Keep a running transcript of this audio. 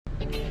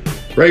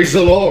Praise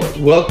the Lord.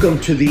 Welcome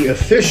to the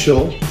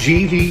official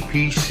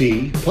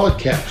GVPC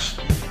podcast.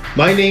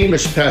 My name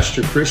is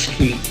Pastor Chris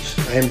Keys.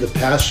 I am the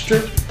pastor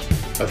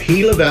of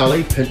Gila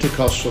Valley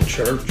Pentecostal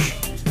Church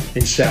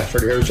in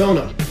Safford,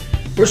 Arizona.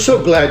 We're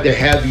so glad to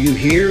have you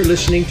here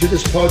listening to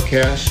this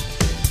podcast.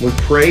 We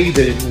pray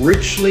that it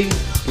richly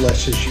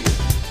blesses you,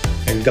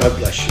 and God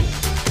bless you.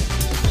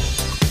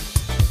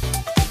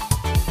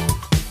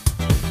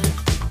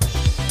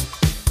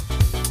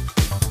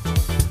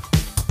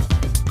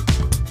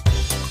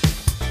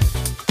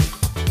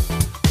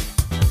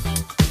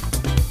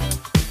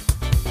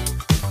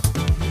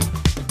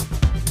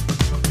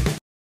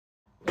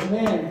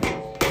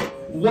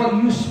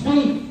 What you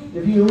speak,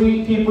 if you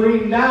keep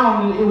reading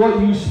down, what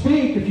you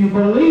speak, if you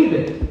believe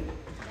it,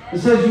 it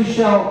says you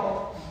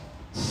shall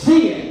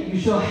see it, you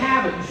shall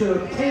have it, you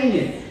shall obtain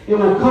it. It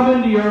will come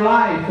into your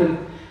life. And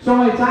so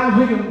many times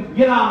we can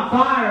get on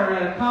fire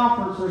at a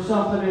conference or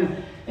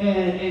something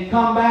and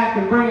come back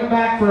and bring it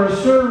back for a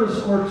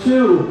service or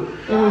two,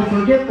 and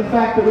we forget the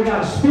fact that we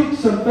got to speak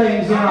some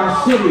things in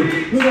our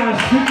city. We got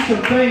to speak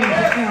some things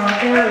in our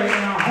area,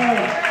 in our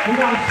home. We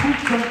got to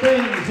speak some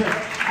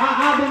things.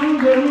 I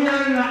believe that we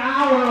are in the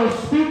hour of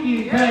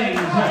speaking things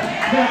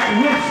that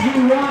which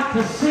we want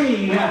to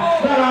see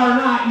that are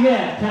not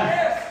yet.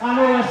 I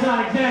know that's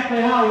not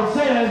exactly how it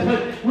says,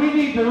 but we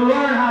need to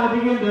learn how to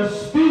begin to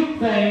speak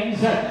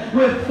things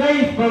with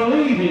faith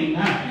believing.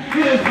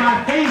 It is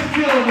my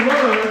faith-filled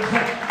words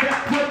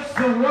that puts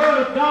the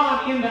Word of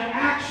God into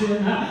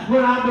action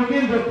when I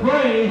begin to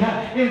pray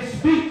and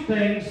speak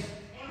things.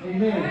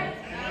 Amen.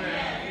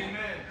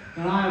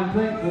 And I am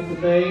thankful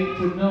today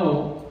to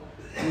know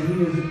that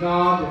He is a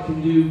God that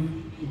can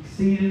do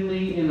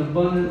exceedingly and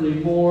abundantly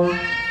more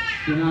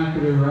than I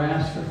could ever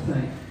ask or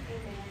think.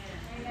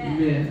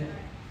 Amen.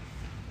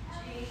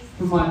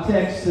 For my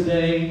text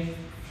today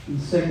in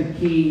 2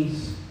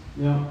 Kings,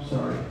 not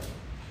 2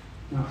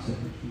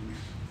 Kings.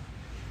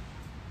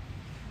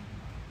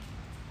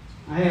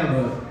 I have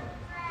a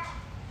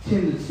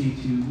tendency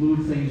to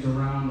move things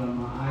around on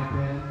my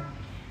iPad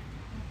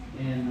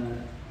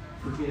and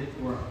forget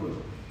where I put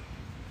it.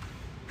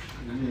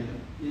 Amen.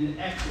 In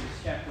Exodus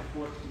chapter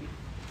 14.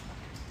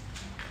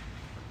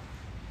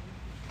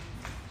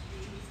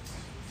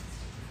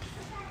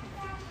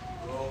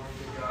 Glory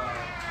to God.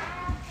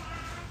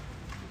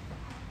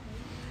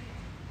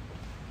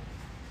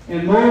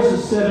 And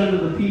Moses said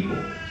unto the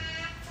people,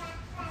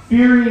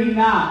 Fear ye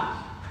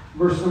not,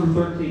 verse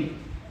number 13.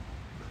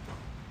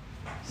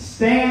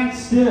 Stand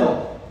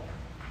still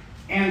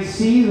and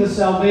see the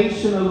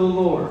salvation of the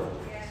Lord,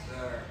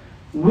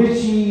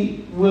 which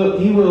he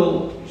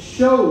will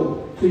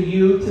show to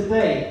you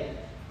today.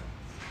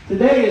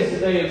 Today is the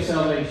day of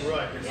salvation.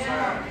 Right.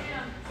 Yes,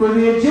 For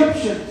the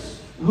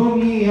Egyptians,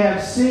 whom ye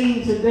have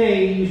seen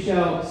today, you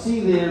shall see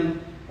them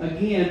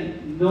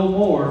again no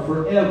more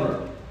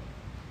forever.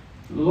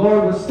 The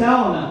Lord was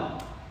telling them,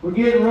 we're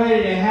getting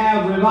ready to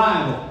have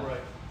revival. Right.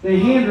 The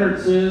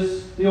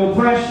hindrances, the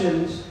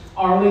oppressions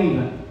are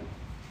leaving.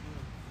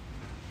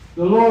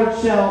 The Lord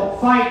shall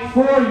fight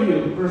for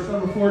you, verse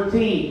number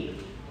 14.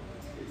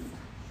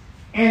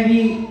 And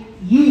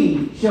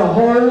ye shall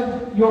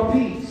hold your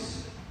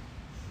peace.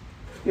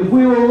 If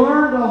we will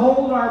learn to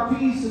hold our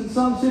peace in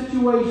some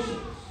situations,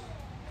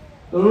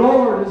 the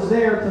Lord is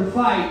there to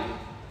fight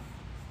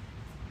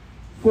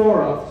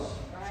for us.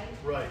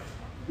 Right.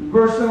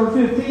 Verse number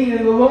 15,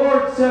 And the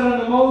Lord said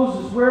unto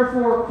Moses,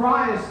 Wherefore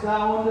criest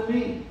thou unto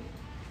me?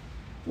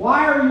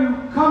 Why are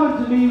you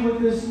coming to me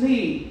with this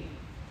need?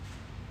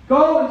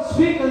 Go and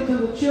speak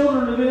unto the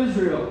children of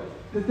Israel,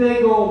 that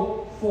they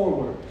go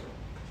forward.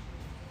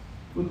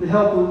 With the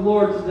help of the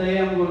Lord today,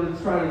 I'm going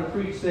to try to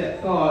preach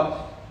that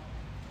thought,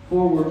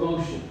 forward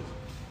motion.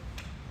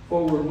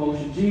 Forward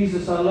motion.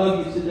 Jesus, I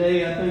love you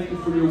today. I thank you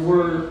for your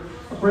word.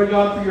 I pray,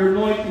 God, for your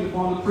anointing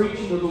upon the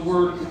preaching of the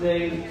word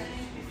today.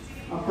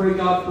 I pray,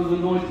 God, for the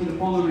anointing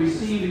upon the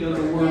receiving of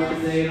the word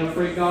today. And I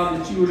pray, God,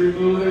 that you would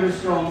remove every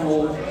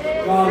stronghold.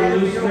 God,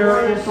 release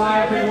miracles,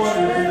 signs, and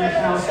wonders in this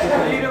house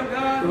today.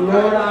 For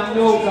Lord, I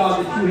know,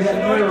 God, that you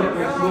have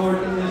miracles,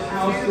 Lord, in this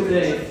house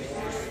today.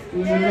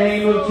 In the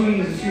name of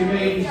Jesus, you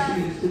may be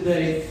seated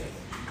today.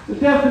 The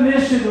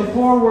definition of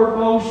forward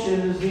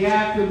motion is the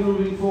act of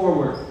moving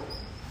forward.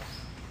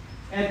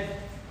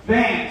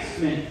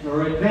 Advancement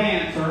or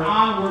advance or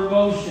onward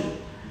motion.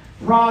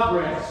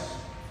 Progress.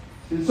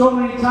 And so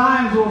many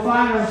times we'll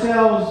find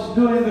ourselves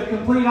doing the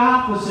complete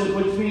opposite,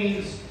 which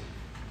means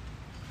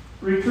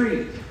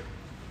retreat.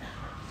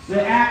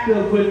 The act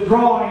of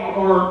withdrawing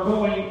or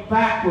going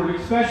backward,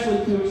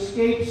 especially to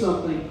escape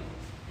something.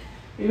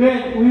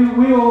 Amen.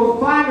 We will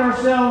find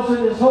ourselves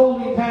in this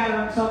holding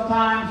pattern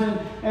sometimes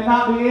and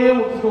not be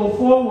able to go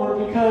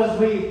forward because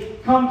we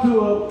come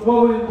to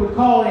what we would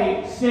call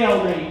a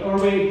stalemate, or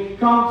we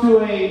come to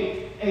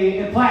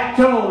a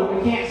plateau and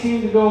we can't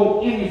seem to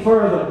go any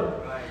further.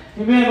 Right.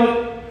 Amen.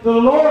 But the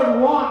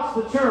Lord wants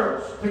the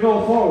church to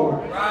go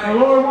forward. Right. The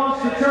Lord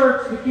wants the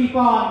church to keep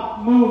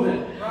on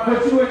moving. Right.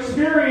 But to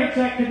experience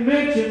at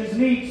conventions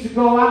needs to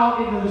go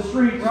out into the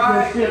streets of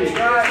the city.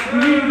 Right. You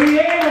need to be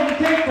able to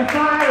take the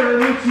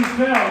that you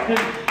felt,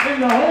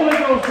 and the Holy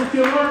Ghost that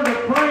you learned to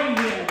pray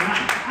in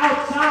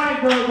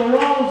outside the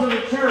walls of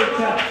the church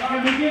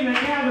and begin to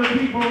gather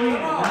people in.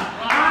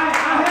 I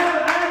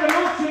have an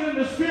unction in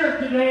the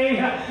Spirit today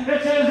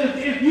that says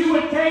if you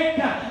would take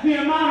the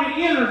amount of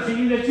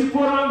energy that you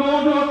put on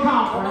going to a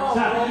conference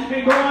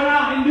and going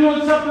out and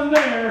doing something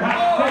there,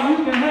 that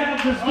you can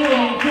have this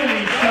building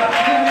finished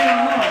in a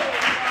month.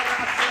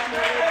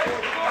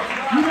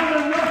 You got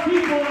enough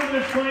people in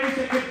this place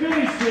that can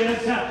finish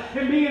this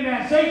and be in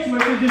that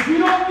sanctuary, because if you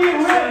don't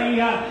get ready,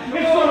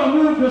 it's going to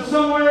move to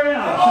somewhere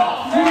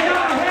else. You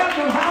got to have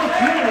the house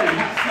ready.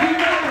 You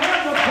got to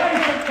have the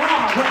place of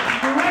God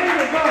ready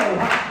to go.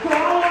 So I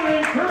want to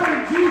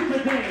encourage you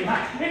today.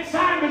 It's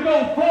time to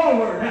go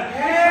forward. It's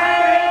time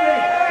to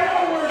have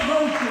a forward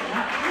motion.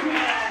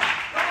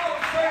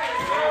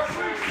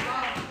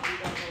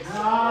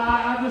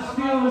 I just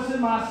feel this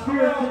in my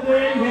spirit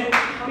today.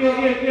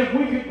 If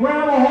we could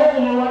grab a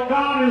hold of what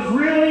God is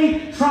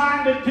really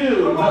trying to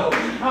do.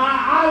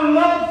 I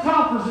love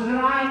conferences, and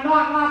I am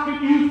not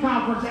knocking youth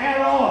conference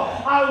at all.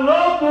 I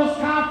love those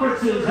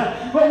conferences,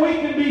 but we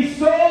can be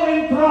so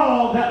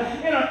enthralled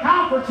in a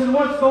conference and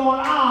what's going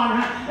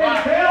on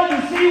and fail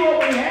to see what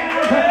we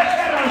have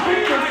at our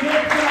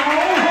fingertips in our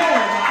own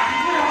home,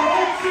 in our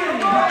own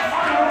city, on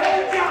our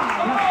own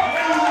job,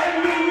 and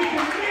we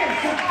can miss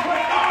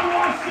what God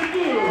wants to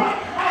do.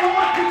 I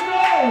want to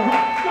know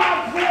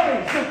God's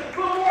voice,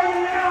 but more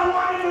than that, I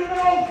want him to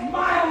know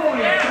my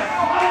voice.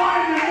 I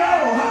want him to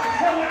know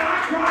that when I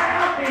cry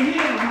out to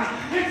him,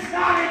 it's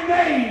not in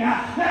vain,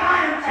 that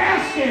I am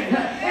asking,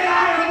 and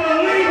I am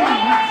believing,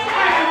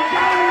 I am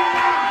doubting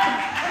not,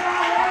 and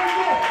I want to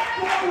go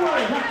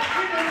forward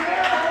in the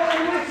miracle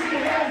in which he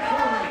has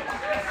for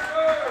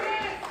me.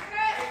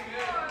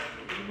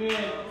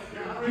 Amen.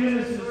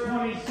 Genesis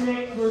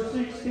 26, verse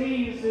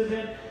 16, it says,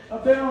 and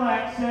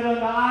Abimelech said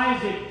unto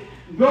Isaac,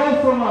 go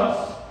from us,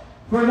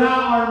 for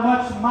thou art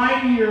much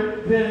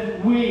mightier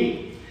than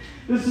we.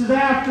 This is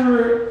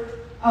after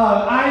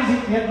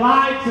Isaac had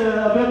lied to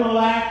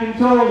Abimelech and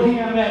told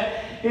him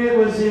that it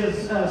was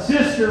his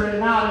sister and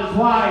not his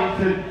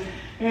wife.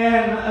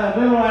 And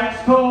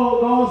Abimelech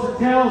goes and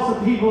tells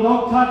the people,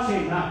 don't touch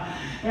him.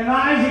 And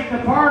Isaac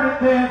departed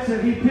thence,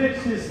 and he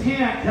pitched his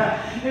tent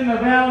in the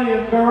valley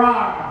of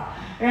Gerar,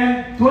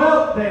 and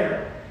dwelt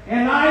there.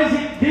 And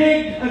Isaac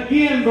digged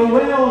again the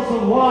wells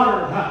of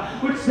water,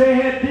 which they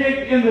had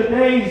digged in the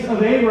days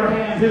of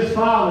Abraham his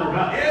father.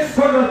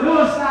 For the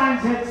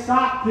Philistines had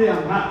stopped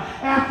them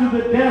after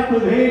the death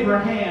of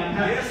Abraham.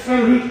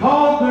 And he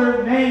called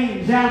their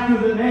names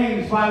after the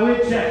names by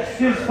which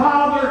his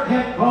father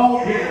had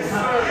called him.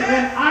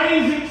 And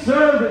Isaac's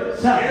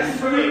servants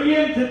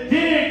began to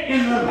dig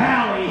in the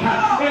valley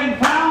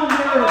and found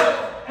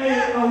there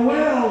a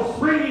well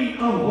springing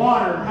of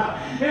water.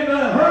 And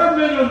the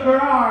herdmen of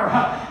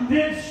Gerar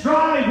did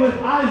strive with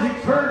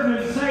Isaac's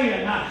herdmen,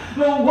 saying,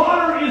 the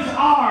water is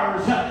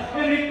ours.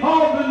 And he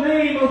called the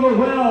name of the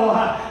well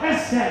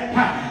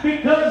Esek,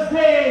 because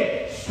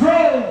they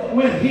strove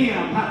with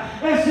him.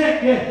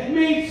 Esek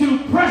means to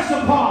press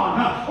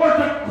upon, or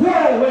to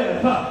quarrel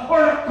with,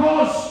 or to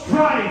cause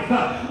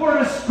strife, or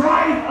to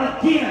strive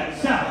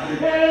against.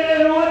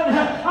 And what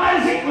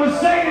Isaac was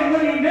saying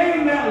when he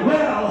named that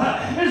well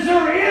is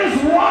there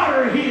is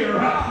water here.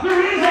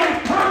 There is a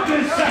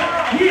purpose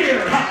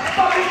here.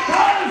 But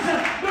because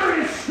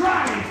there is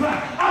strife,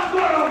 I'm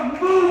going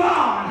to move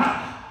on.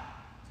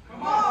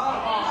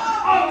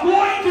 I'm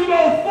going to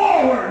go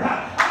forward.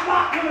 I'm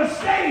not going to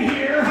stay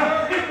here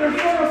if there's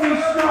going to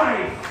be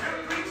strife.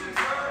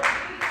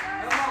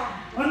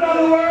 In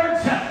other words,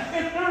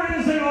 if there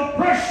is an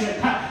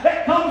oppression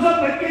that comes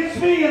up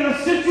against me in a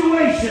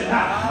situation,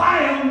 I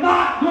am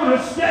not going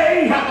to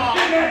stay in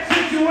that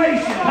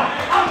situation.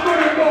 I'm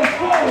going to go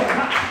forward.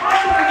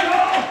 I'm going to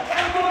go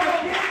and I'm going to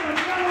get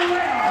another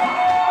way.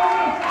 I'm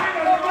going to find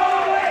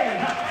another way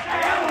to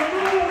have a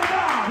move of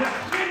God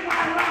in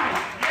my life.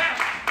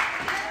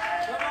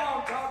 Come on,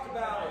 talk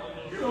about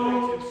it. So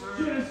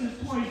Genesis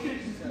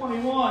 26 and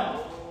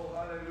 21.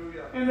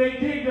 And they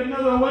digged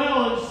another well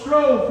and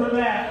strove for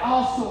that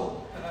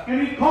also.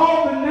 And he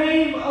called the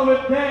name of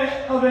it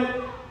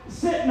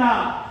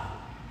Sitnah.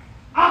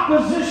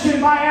 Opposition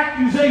by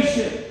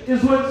accusation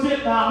is what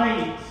Sitnah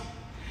means.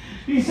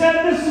 He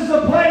said this is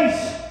a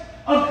place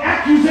of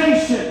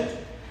accusation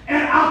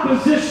and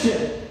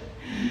opposition.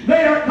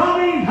 They are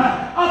coming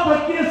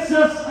up against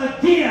us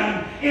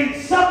again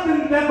in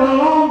something that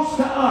belongs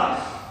to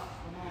us.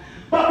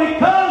 But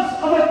because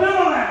of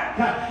Abimelech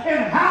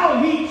and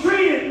how he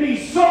treated me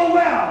so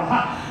well,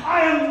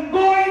 I am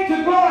going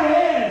to go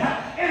ahead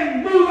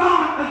and move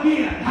on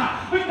again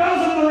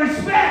because of the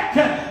respect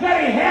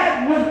that he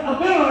had with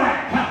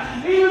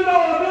Abimelech. Even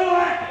though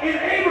Abimelech and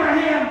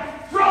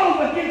Abraham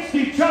strove against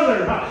each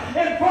other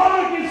and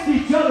fought against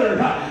each other,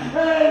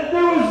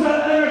 there was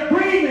an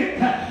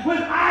agreement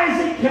with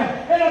Isaac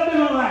and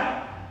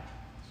Abimelech.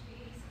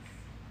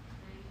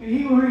 And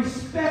he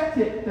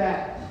respected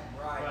that.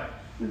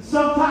 And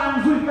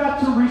sometimes we've got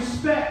to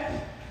respect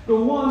the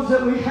ones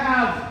that we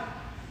have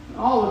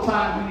All the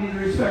time we need to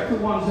respect the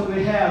ones that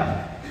we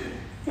have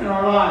in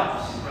our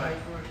lives.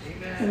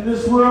 In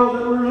this world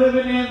that we're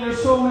living in,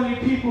 there's so many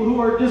people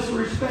who are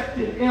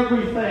disrespecting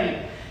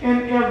everything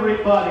and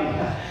everybody.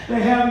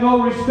 They have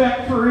no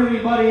respect for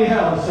anybody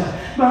else.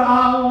 But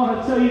I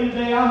want to tell you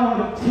today, I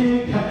want to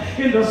dig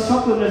into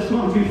something that's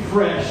going to be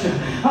fresh.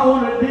 I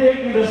want to dig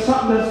into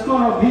something that's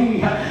going to be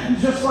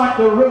just like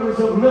the rivers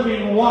of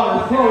living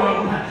water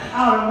flowing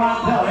out of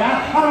my belly.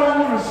 I don't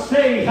want to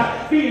stay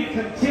being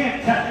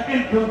content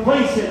and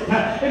complacent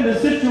in the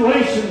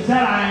situations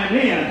that I am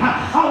in.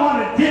 I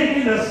want to dig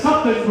into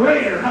something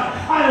greater.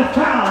 I have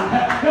found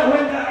that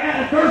when the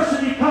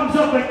adversity comes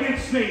up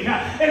against me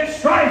and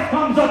strife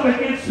comes up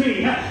against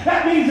me,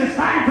 that means it's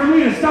time for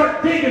me to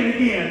start digging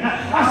again.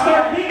 I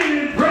start digging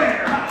in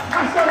prayer.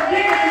 I start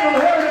digging in the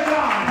Word of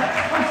God.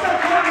 I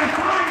start trying to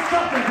find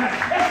something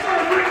that's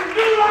going to bring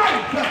new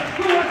life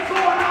to what's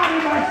going on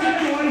in my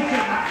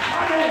situation.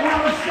 I don't want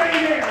to stay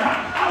there.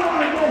 I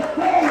want to go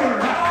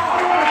forward.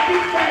 I want to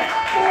keep that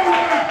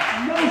forward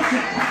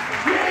motion.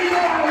 Yea,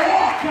 though I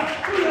walk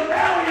through the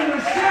valley of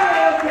the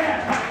shadow of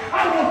death,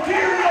 I will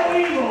fear no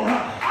evil.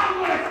 I'm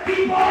going to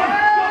keep on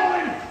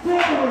going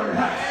forward.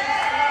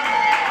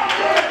 I'm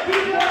going to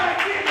keep what I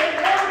did in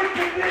every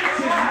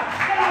conviction,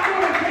 and I'm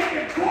going to take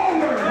it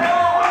forward.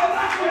 I'm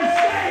not going to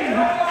stay.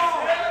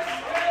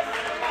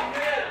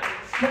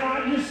 Can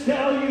I just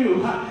tell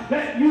you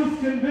that youth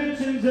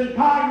conventions and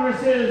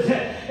congresses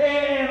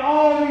and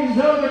all these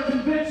other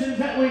conventions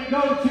that we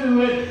go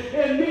to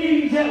and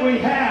meetings that we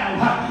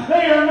have,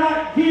 they are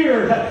not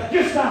geared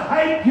just to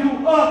hype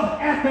you up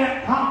at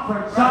that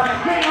conference.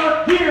 They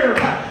are geared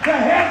to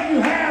have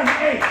you have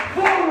a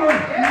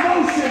forward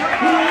motion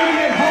when you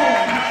get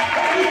home.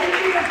 And you can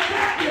be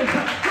effective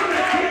for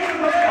the kingdom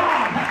of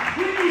God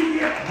when you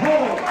get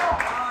home.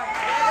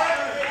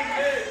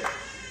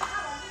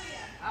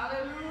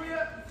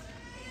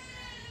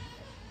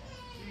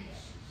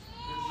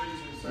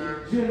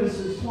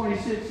 Genesis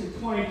 26 and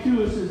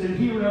 22, it says, and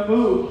he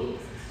removed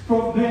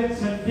from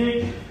thence and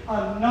digged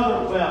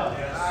another well.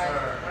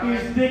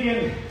 He's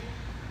digging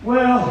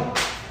well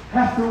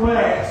after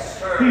well.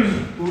 He's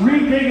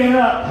redigging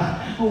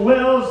up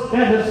wells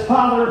that his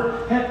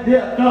father had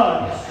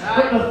dug.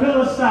 But the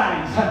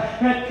Philistines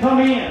had come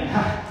in.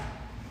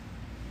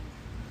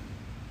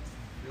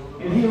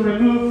 And he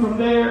removed from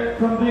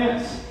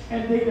thence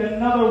and digged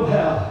another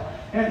well.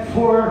 And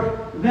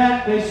for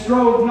that they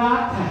strove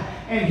not.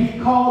 And he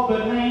called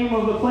the name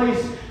of the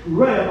place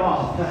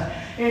Rehoboth.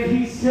 And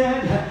he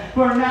said,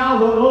 for now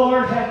the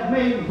Lord hath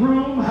made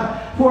room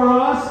for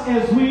us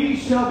as we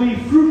shall be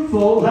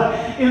fruitful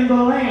in the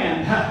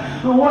land.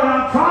 What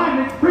I'm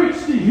trying to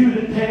preach to you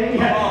today,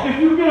 if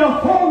you get a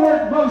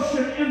forward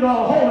motion in the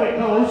Holy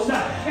Ghost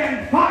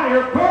and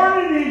fire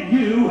burning in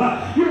you,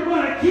 you're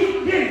going to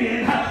keep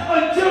digging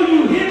until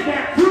you hit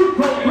that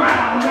fruitful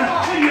ground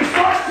and you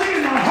start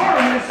seeing the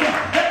harvest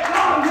that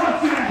God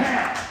wants you to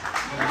have.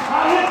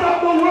 I looked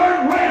up the word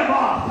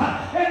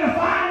Rehoboth and to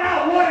find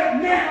out what it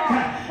meant.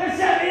 It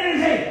said it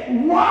is a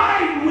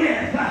wide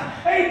width,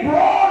 a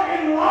broad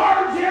and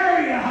large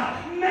area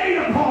made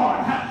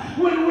upon.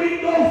 When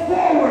we go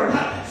forward,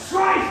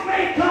 strife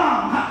may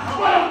come,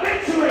 but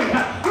eventually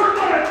we're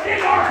going to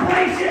dig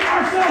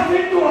ourselves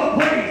into a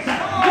place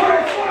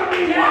where it's going to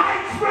be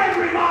widespread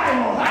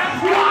revival,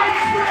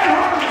 widespread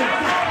harvest,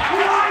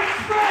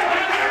 widespread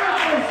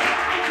miracles,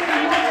 signs,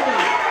 and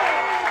wonders.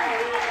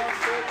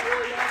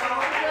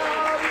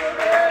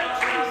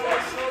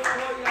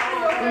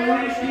 And when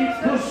you keep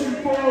pushing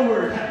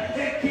forward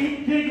and keep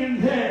digging,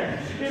 there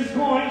is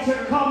going to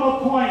come a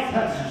point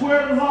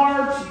where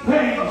large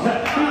things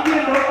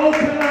begin to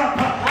open up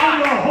in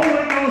the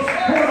Holy Ghost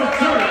for the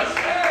church.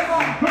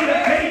 For the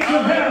gates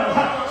of hell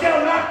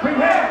shall not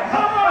prevail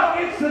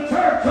against the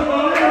church of the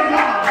living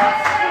God.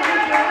 And when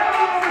you really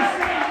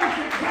understand just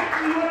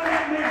exactly what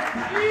that meant,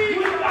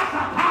 we've got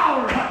the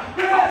power to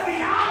go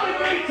beyond the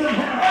gates of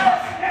hell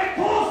and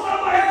pull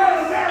somebody from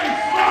the very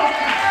smoke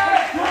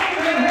that's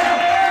flames in hell.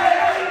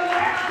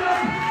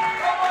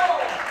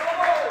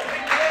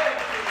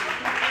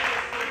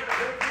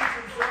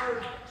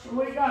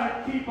 We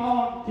got to keep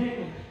on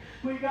digging.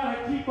 We got to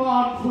keep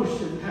on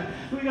pushing.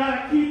 We got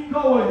to keep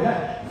going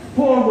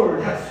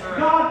forward.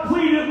 God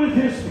pleaded with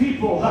his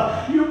people.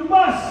 You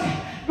must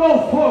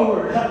go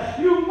forward.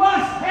 You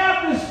must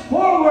have this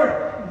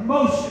forward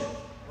motion.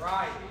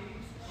 Right.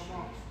 Come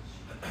on.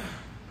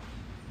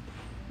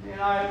 Man,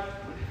 I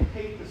would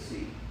hate to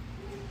see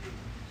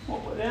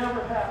what would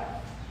ever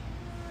happen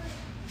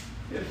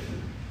if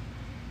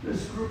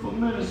this group of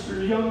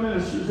ministers, young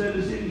ministers that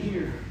is in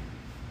here,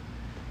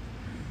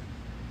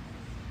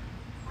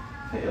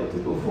 failed to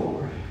go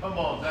forward. Come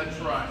on, that's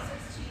right.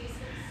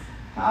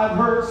 I've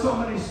heard so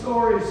many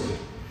stories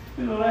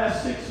in the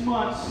last 6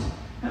 months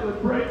that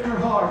would break your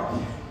heart.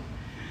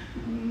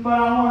 But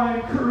I want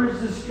to encourage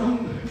this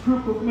young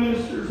group of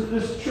ministers in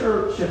this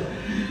church that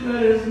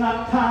it is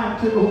not time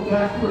to go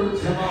backwards.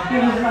 It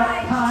is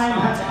not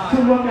time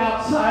to look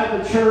outside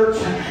the church.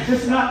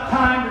 It's not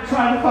time to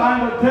try to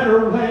find a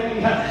better way.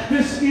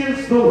 This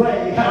is the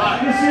way.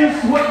 This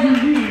is what you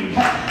need.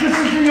 This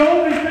is the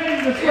only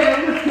thing that's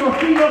going to lift your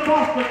feet up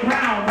off the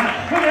ground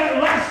when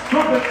that last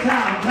trumpet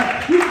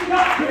sounds. You've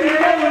got to be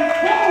going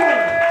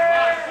forward.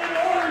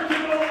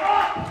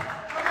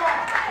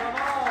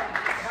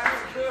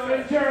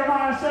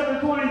 Jeremiah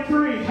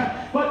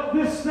 7:23, but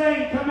this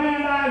thing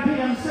command I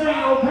thee, and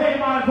saying, obey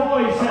my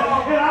voice,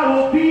 and I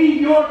will be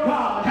your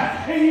God,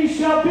 and ye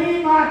shall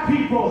be my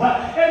people,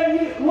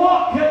 and ye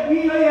walk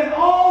ye in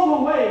all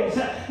the ways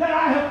that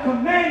I have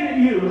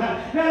commanded you,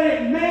 that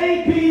it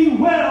may be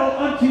well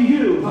unto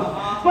you.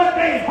 But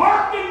they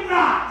hearkened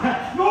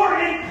not, nor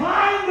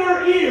inclined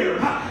their ear,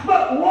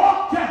 but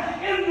walked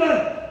in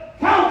the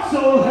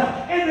counsel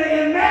and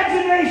the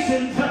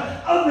imaginations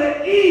of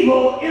the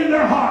evil in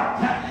their heart,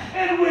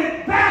 and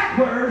went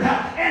backward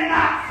and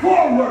not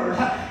forward.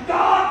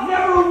 God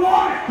never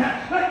wanted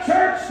the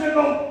church to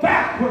go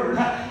backward.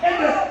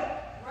 And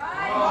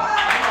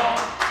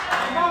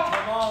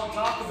Come on,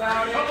 talk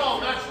about it. Come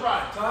on, that's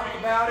right. Talk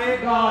about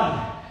it.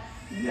 God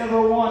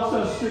never wants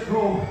us to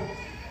go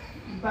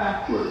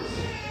backwards.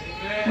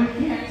 We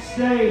can't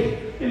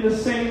stay in the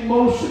same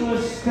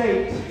motionless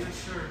state.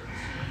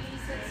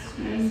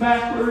 And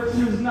backwards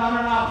is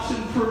not an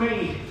option for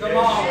me. Come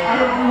on. I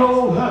don't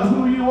know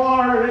who you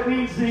are that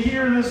needs to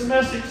hear this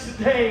message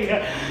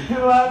today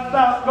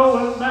about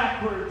going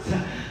backwards.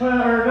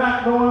 Or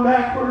not going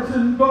backwards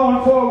and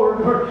going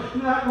forward. Or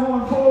not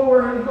going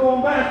forward and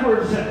going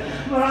backwards.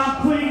 But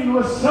I'm pleading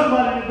with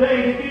somebody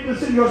today to get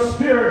this in your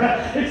spirit.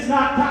 It's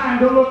not time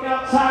to look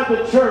outside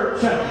the church.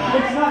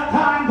 It's not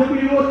time to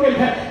be looking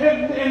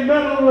and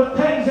meddling with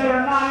things that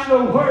are not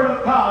in the Word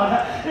of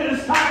God. It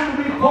is time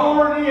to be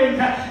pouring in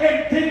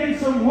and digging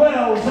some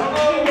wells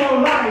in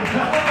your life.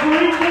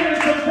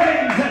 Replanting some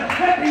things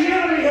that the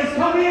enemy has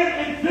come in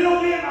and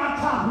filled in on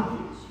top of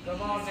you.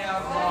 Come on now,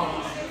 come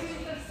on.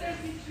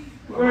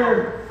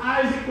 Where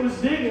Isaac was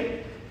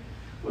digging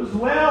was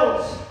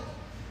wells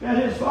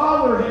that his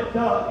father had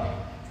dug.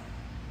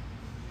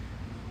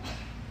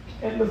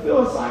 And the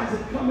Philistines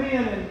had come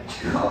in and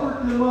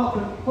covered them up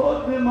and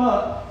plugged them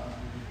up.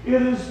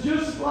 It is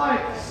just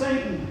like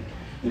Satan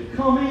to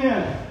come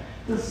in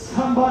to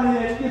somebody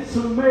that gets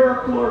a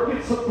miracle or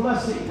gets a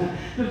blessing,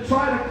 to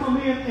try to come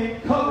in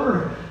and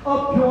cover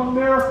up your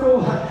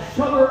miracle,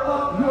 cover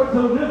up your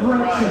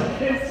deliverance,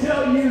 and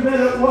tell you that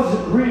it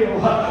wasn't real,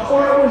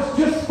 or it was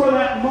just for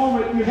that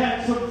moment you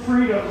had some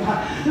freedom.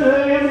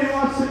 The enemy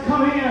wants to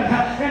come in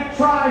and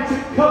try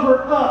to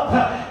cover up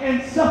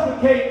and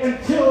suffocate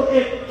until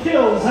it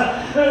kills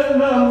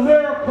the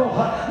miracle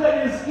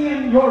that is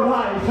in your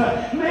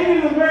life.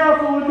 Maybe the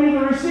miracle would be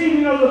the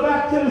receiving of the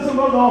baptism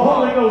of the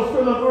Holy Ghost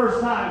for the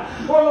first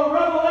time, or the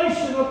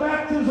revelation of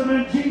baptism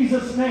in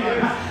Jesus' name.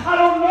 I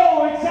don't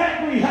know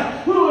exactly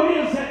who it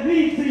is that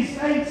needs these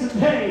things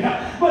today,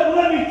 but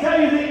let me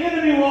tell you, the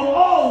enemy will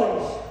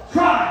always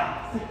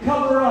try to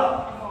cover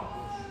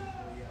up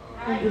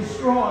and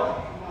destroy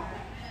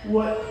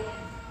what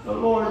the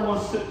Lord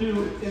wants to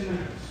do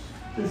in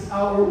this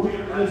hour we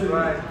are living in.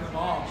 Right. Come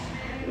on.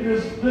 It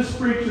is this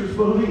preacher's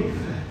belief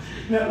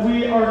that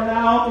we are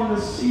now in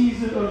the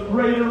season of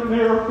greater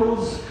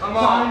miracles,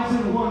 signs,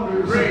 and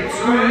wonders than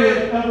we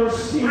have ever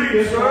seen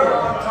before.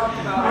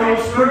 I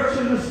was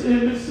preaching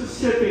in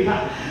Mississippi,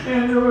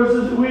 and there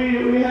was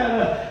we had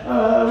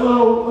a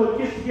little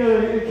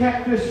get-together, a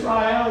catfish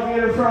fry,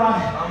 alligator fry,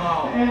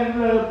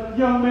 and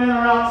young men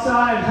are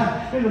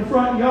outside in the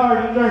front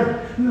yard,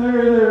 and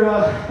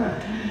they're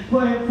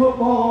playing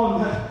football,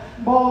 and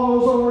the ball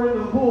goes over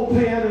into the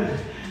bullpen,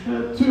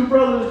 and two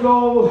brothers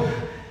go.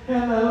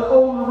 And the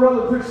older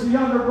brother picks the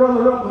younger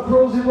brother up and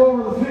throws him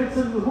over the fence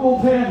into the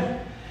bullpen.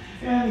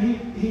 And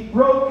he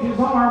broke his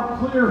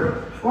arm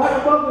clear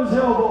right above his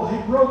elbow.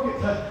 He broke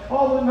it.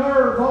 All the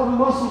nerves, all the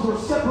muscles were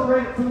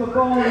separated from the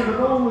bone. And the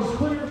bone was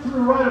clear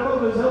through right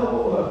above his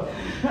elbow.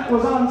 That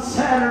was on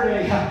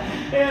Saturday.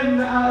 And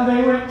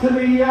they went to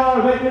they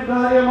did the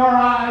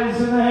MRIs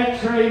and the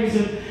x-rays.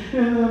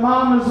 And the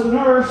mom is a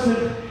nurse.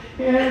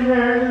 And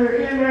they're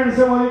in there and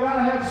say, well, you got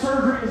to have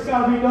surgery. It's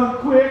got to be done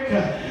quick.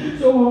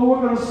 So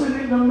we're going to send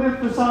him to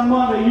Memphis on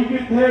Monday. You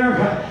get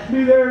there,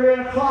 be there at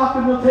 8 o'clock,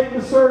 and we'll take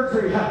the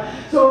surgery.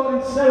 So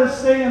instead of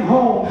staying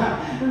home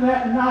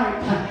that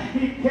night,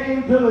 he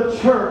came to the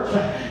church,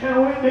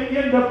 and we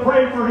began to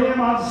pray for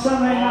him on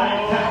Sunday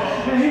night.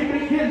 And he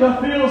began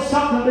to feel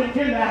something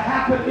begin to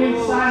happen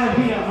inside of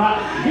him.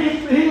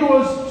 He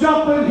was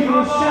jumping, he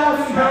was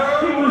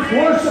shouting, he was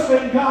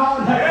worshiping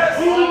God.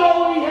 Even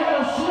though he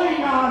had a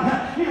sling on,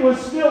 he was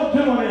still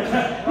doing it.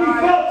 He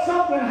felt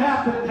something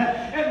happen.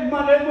 And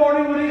Monday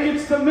morning when he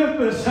gets to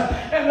Memphis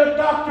and the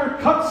doctor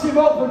cuts him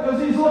open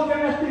because he's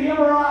looking at the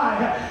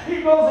MRI,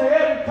 he goes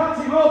ahead and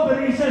cuts him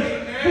open. He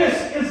says,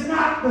 this is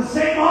not the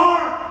same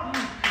arm.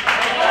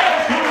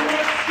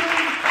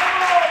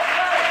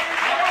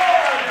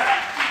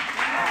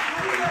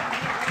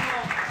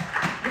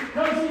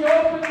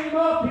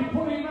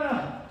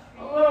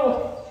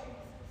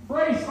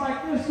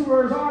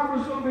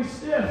 going to be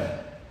stiff.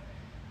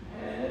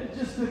 And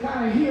just to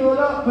kind of heal it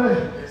up,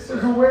 because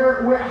of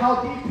where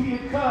how deep he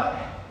had cut.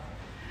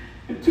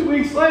 And 2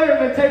 weeks later,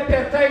 they take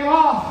that thing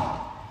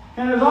off,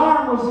 and his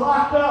arm was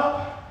locked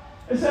up.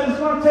 They said it's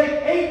going to take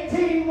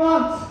 18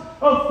 months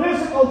of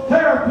physical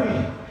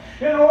therapy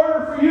in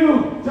order for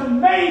you to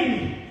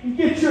maybe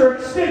get your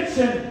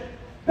extension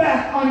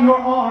back on your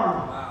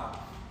arm. Wow.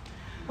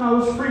 I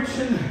was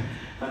preaching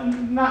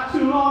not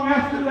too long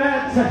after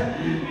that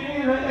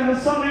in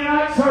a Sunday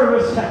night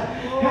service.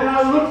 And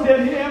I looked at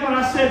him and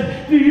I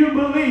said, do you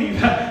believe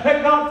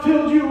that God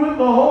filled you with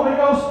the Holy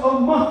Ghost a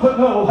month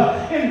ago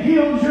and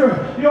healed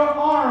your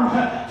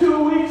arm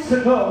 2 weeks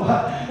ago,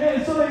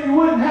 and so that you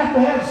wouldn't have to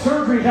have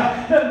surgery,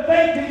 to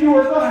think that you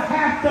were going to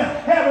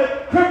have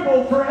it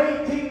crippled for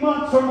 18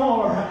 months or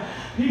more?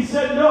 He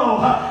said, no.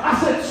 I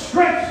said,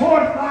 stretch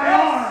forth thy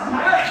arm.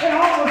 And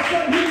all of a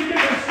sudden he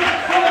began to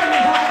stretch forth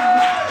his arm.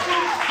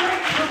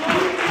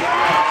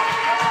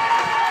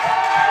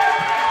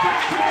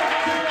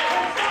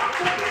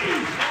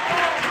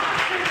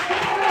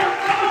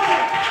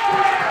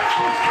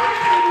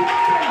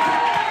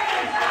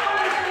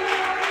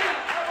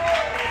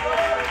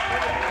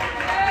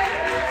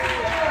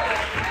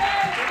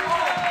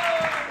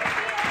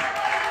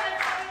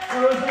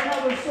 There was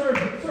another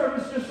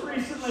service just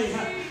recently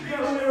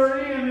that we were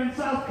in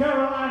South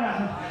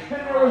Carolina,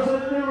 and there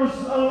was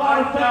a lot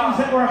of things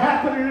that were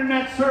happening in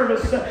that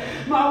service.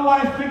 My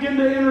wife began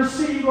to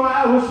intercede while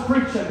I was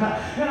preaching,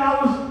 and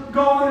I was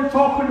going and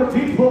talking to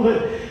people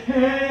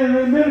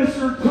and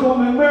ministered to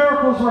them, and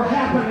miracles were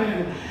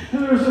happening.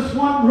 And there was this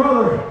one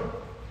brother.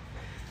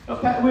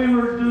 We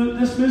were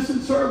dismissing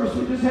service.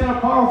 We just had a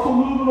powerful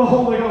move of the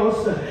Holy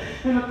Ghost.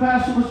 And the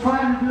pastor was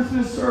trying to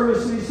dismiss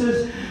service. And he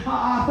says,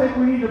 I think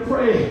we need to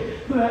pray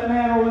for that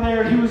man over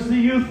there. He was the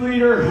youth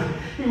leader.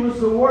 He was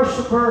the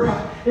worshiper.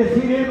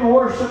 If he didn't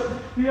worship,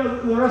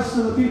 the rest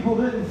of the people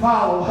didn't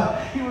follow.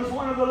 He was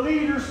one of the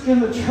leaders in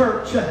the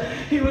church.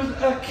 He was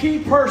a key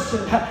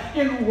person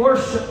in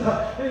worship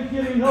and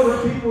getting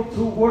other people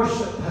to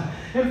worship.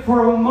 And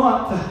for a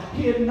month,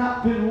 he had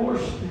not been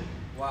worshiping.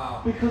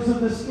 Wow. Because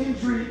of this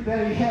injury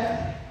that he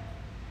had.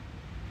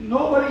 He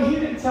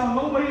didn't tell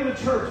nobody in the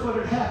church what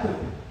had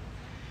happened.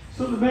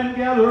 So the men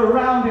gathered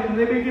around him and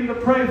they began to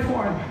pray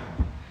for him.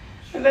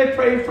 And they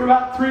prayed for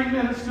about 3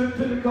 minutes, good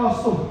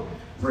Pentecostal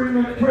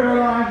 3-minute prayer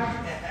line.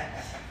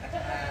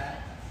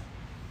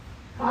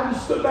 I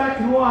just stood back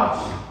and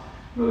watched.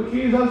 Brother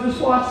Keys, I was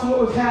just watching what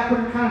was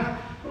happening, kind of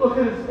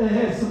looking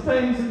at some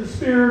things in the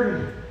spirit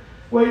and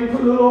waiting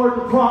for the Lord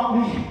to prompt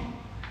me.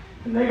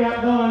 And they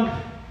got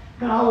done.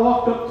 And I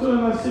walked up to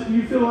him. I said, do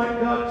you feel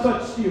like God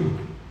touched you?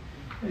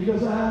 And he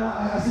goes,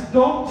 I said,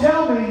 don't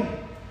tell me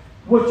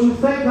what you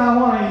think I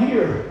want to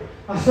hear.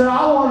 I said,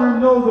 I want to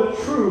know the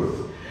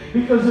truth.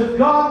 Because if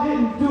God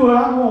didn't do it,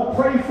 I'm going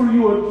to pray for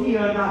you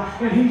again.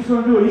 And he's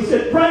going to do it. He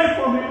said, pray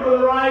for me,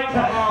 Brother Wright.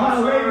 I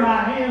laid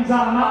my hands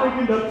on him. I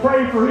began to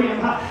pray for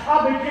him.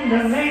 I began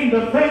to name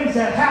the things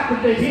that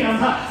happened to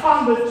him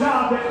on the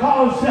job that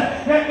caused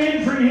that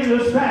injury in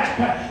his back.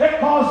 That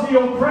caused the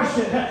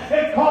oppression.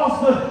 It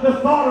caused the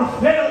thought of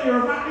failure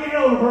of not being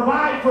able to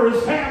provide for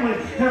his family.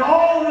 And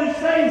all these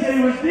things that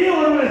he was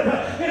dealing with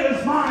in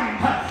his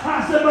mind.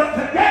 I said, but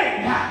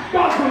today,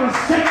 God's going to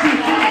set you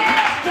free.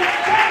 Today,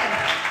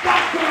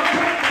 God's going to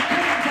break the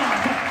chains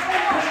off.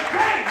 And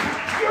today,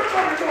 you're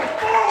going to go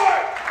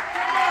forward.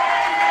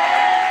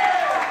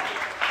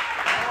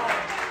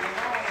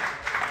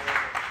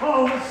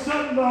 All of a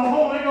sudden, the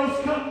Holy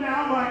Ghost come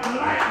down like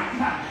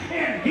lightning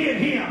and hit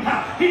him.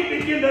 He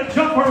began to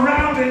jump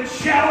around and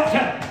shout.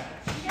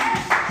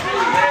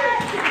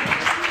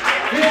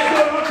 He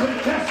stood up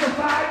and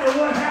testified to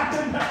what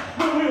happened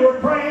when we were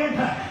praying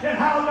and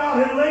how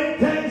God had laid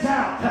things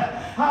out.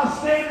 I was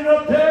standing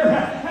up there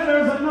and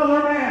there's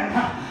another man.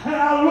 And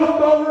I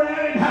looked over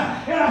at him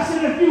and I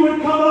said, if you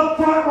would come up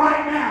front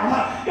right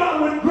now,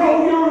 God would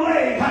grow your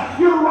leg,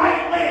 your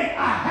right leg, a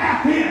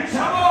 ½ inch.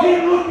 He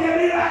looked at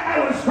me like I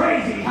was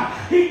crazy.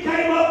 He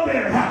came up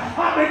there.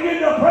 I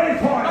began to pray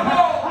for him.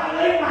 I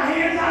laid my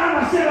hands on him.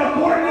 I said,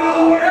 according to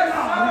the word of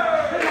God,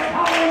 in the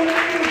power of the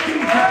name of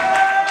Jesus.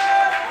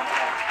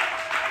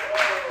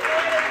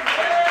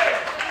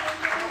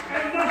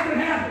 And nothing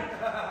happened.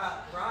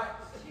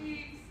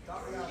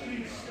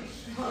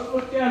 I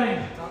looked at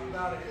him.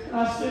 And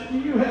I said, do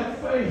you have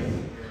faith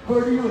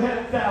or do you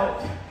have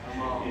doubt?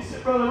 He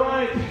said, Brother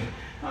Wright,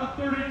 I'm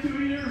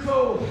 32 years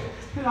old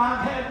and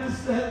I've had this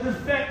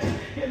defect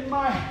in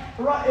my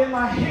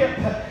hip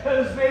that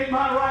has made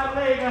my right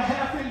leg a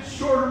 ½ inch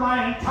shorter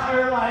my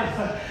entire life.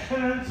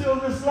 And until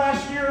this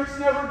last year, it's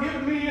never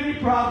given me any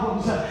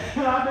problems.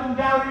 And I've been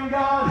doubting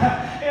God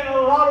in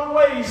a lot of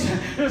ways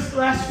this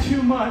last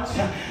few months.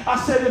 I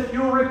said, if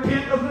you'll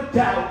repent of the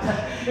doubt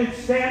and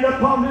stand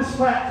up on this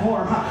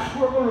platform,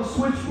 we're going to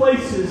switch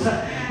places.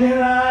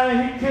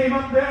 And he came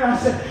up there. I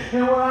said,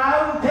 and when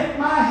I will take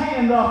my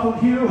hand off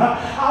of you,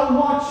 I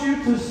want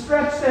you to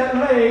stretch that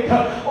leg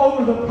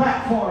over the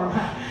platform.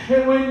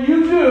 And when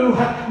you do,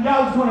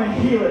 God's going to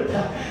heal it.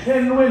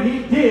 And when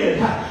He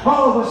did,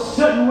 all of a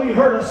sudden we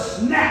heard a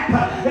snap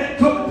that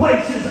took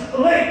place. His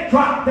leg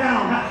dropped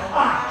down a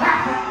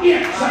half an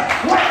inch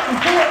right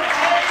before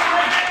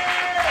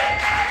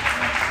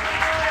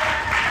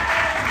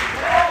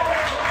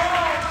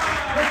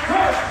the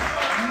church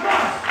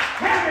must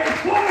have a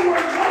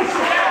forward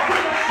motion to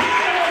the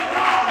kingdom of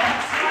God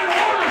in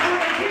order for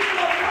the kingdom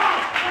of God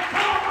to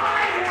come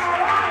alive in our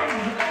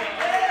lives.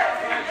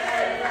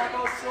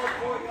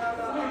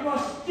 We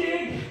must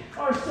dig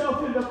ourselves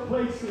into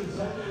places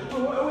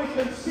where we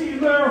can see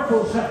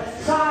miracles,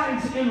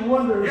 signs, and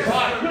wonders. There's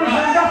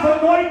enough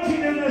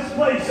anointing in this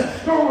place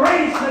to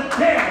raise the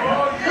dead.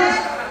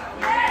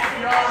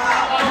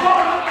 Come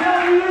on, I'm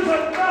telling you, there's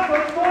enough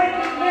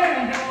anointed men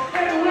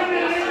and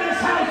women in this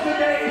house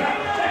today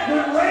that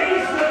can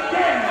raise the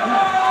dead.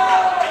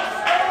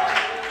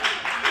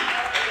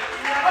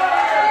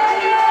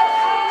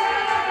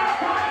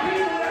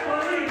 People that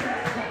believe that.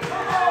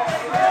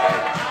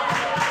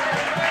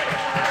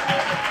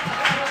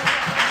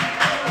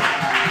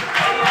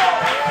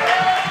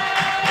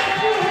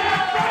 You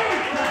have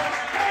faith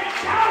and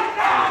shout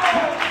out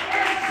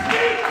and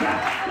speak to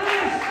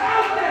this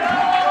mountain.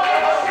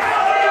 It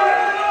shall be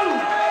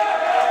removed.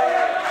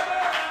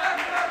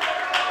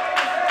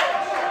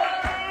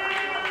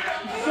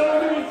 So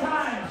many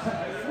times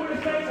we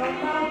think a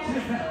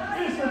mountain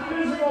is the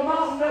physical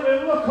mountain that we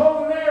look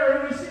over there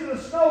and we see the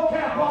snow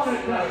cap on it.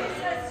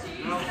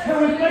 And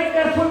we think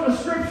that's what the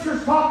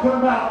Scripture's talking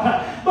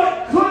about.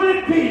 But could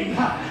it be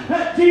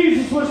that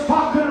Jesus was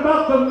talking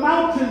about the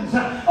mountains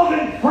of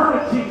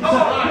infirmities, the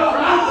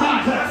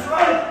mountains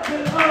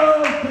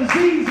of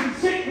disease and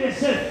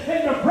sickness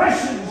and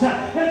depressions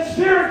and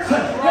spirits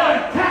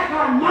that attack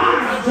our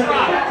minds,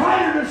 that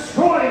try to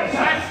destroy us?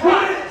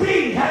 Could it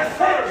be that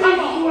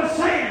Jesus was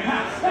saying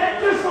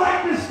that just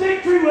like this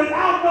fig tree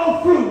without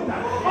no fruit, in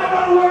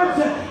other words,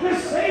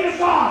 this saint of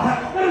God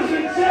that has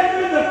been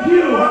set in the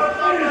pew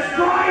and is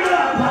dried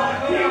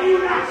up, can you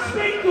not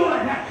speak to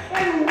it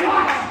and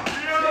watch?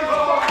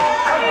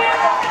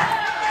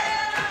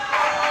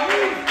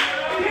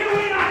 Can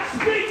we not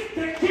speak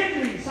to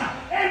kidneys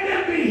and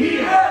then be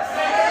healed?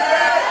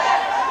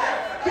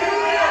 Can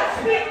we not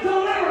speak to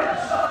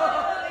livers?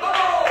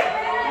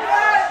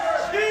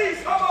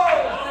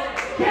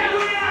 Can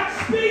we not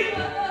speak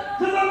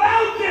to the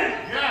mountain?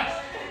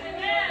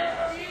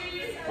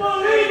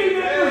 Believing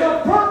that there's a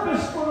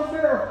purpose for a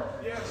miracle.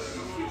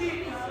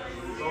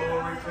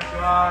 Glory to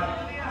God.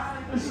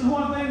 This is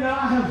one thing that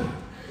I have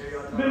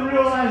been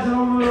realizing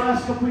over the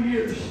last couple of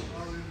years,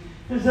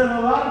 is that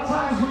a lot of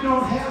times we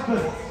don't have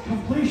the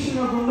completion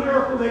of the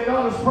miracle that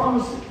God has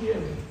promised to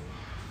give.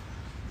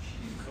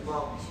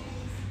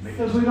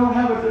 Because we don't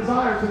have a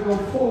desire to go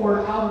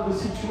forward out of the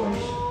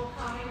situation.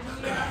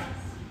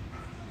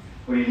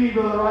 What do you need,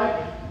 Brother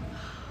Wright?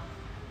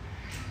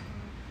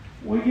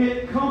 We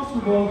get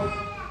comfortable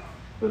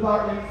with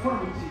our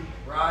infirmity.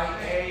 Right.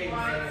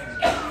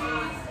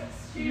 Amen.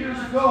 Years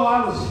ago,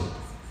 I was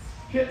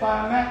hit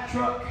by a Mack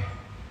truck.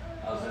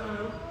 I was in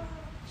a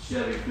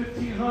Chevy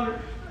 1500.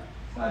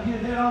 Got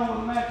hit head on with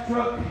a Mack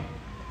truck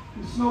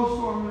in a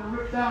snowstorm and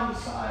ripped down the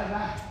side.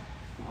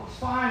 I was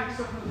fine,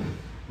 except for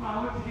when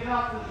I went to get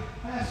out the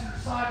passenger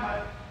side,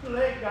 my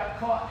leg got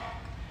caught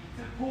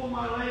and pulled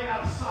my leg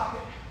out of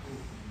socket.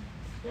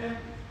 And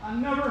I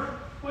never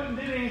went and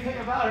did anything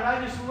about it.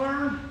 I just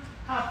learned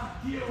how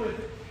to deal with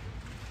it.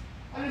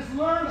 I just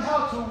learned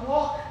how to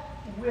walk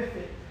with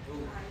it.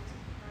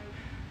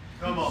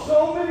 Come on.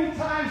 So many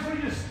times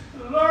we just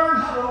learn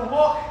how to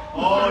walk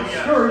with our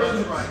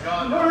discouragement. That's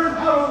right. Learn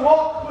how to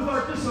walk with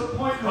our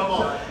disappointments. Come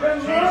on.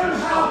 And learn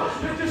how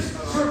to just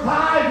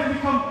survive and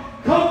become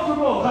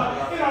comfortable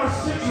in our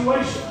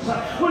situations.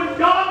 When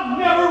God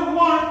never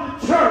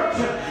wanted the church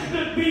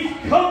to be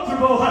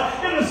comfortable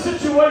in a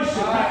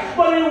situation,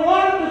 but He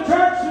wanted the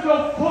church to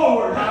go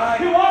forward.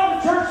 He wanted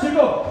the church to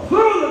go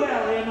through the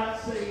valley and not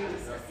stay in it.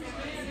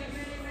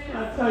 And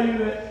I tell you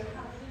that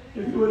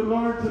if you would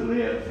learn to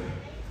live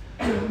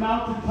with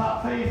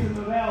mountaintop faith in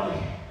the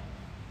valley,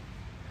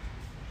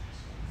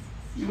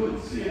 you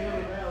wouldn't see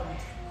another valley.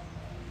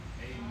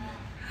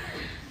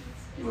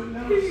 You would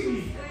never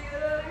see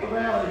a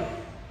valley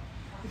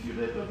if you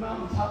lived with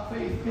mountaintop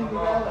faith in the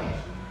valley,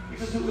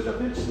 because it would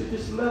eventually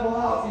just level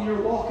out and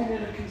you're walking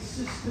in a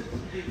consistent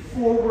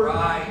forward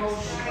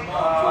motion. Come on,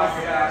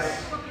 I got it.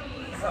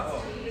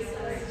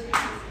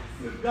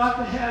 We've got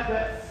to have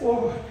that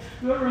forward.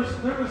 There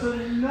was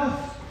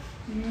enough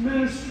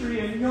ministry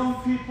and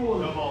young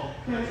people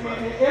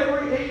and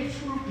every age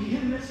group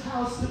in this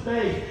house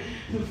today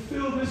to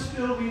fill this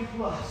building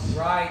plus.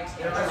 Right.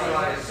 That's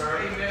right, sir.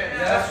 Amen.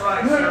 That's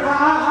right, sir.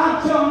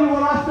 I'm telling you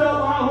what I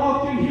felt when I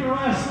walked in here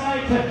last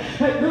night,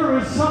 that there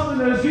was something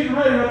that was getting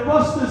ready to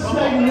bust this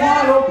thing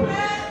wide open.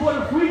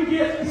 But if we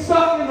get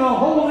stuck in a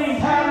holding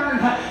pattern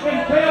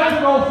and fail to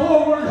go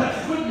forward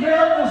with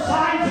miracle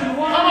signs and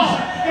wonders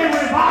and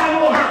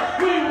revival,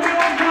 we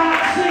will not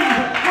see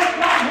what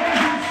God has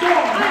in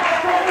store.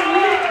 But when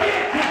we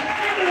get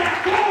into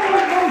that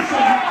forward motion,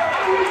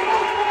 and we go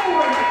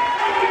forward,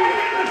 and we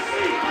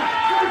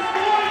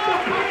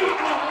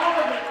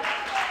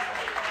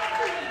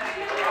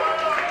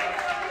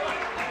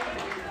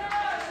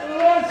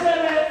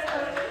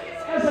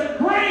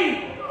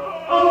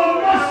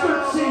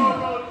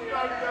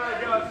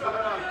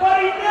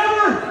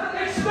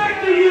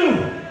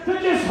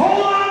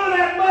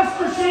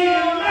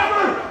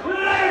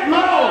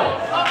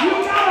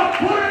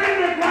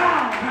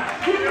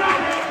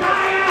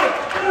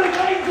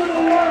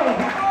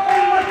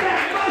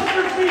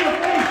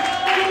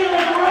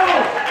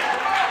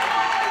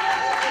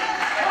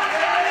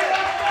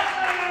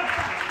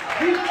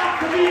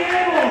be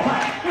able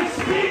to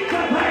speak to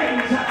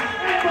things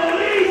and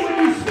believe when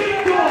you speak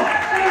to them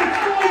that it's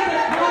going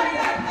to come.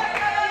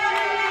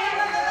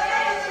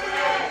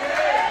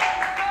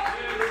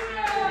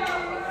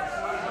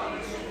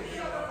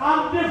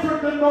 I'm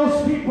different than most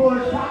people.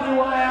 It's probably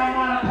why I'm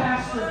not a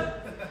pastor.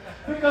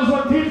 Because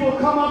when people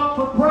come up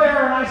for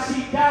prayer and I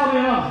see doubt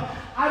in them,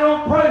 I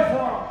don't pray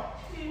for them.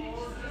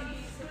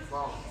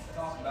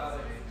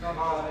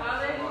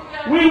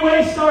 We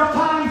waste our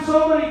time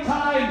so many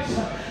times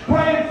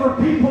praying for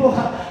people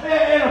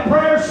in a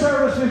prayer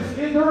service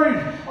during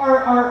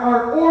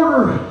our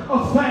order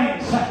of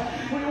things.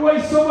 We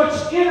waste so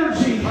much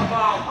energy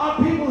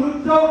on people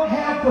who don't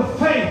have the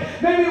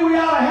faith. Maybe we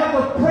ought to have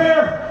a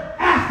prayer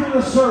after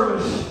the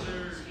service.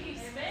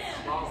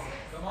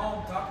 Come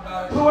on, talk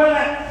about it. So where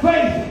that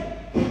faith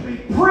can be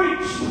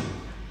preached,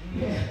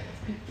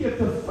 get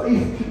the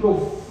faith to go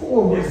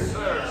forward. Yes,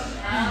 sir.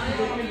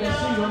 Begin to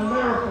see the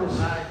miracles,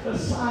 the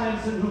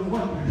signs and the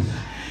wonders.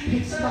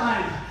 It's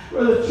time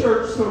for the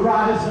church to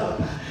rise up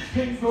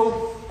and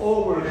go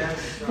forward.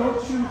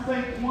 Don't you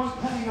think one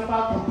thing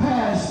about the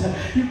past.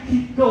 You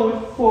keep going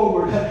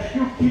forward.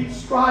 You keep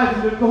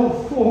striving to go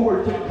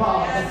forward to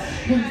God.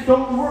 And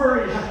don't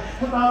worry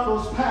about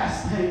those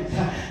past things.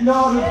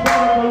 God has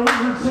brought a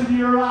deliverance into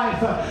your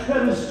life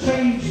that has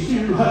changed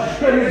you, that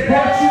has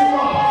brought you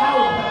up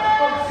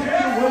out of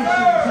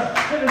situations.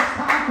 And it's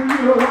time for you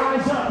to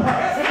rise up and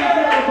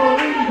begin to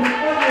believe in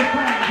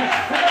everything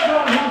that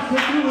God wants to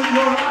do in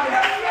your life.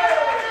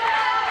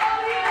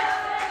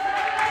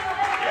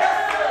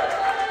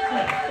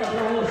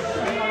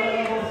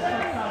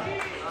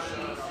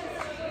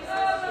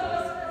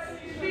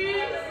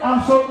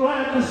 I'm so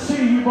glad to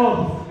see you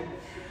both.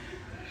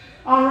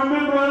 I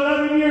remember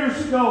 11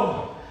 years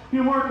ago,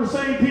 you weren't the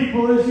same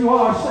people as you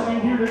are sitting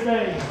here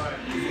today.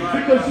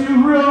 Because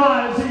you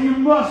realize that you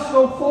must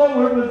go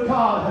forward with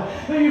God.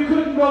 That you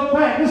couldn't go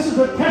back. This is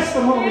a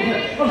testimony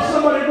of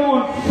somebody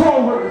going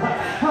forward.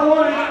 I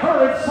want to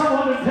encourage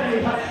someone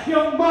today.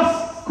 You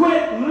must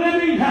quit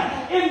living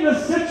in the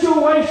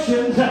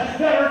situations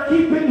that are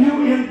keeping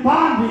you in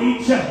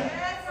bondage.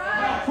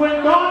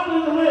 When God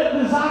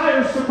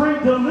desires to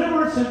bring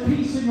deliverance and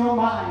peace in your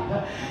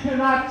mind,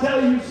 and I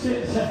tell you,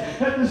 sis,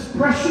 that this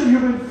pressure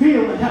you've been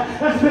feeling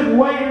that's been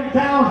weighing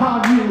down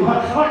on you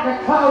like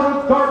a cloud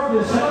of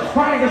darkness,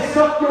 trying to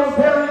suck your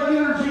very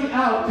energy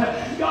out.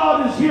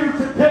 God is here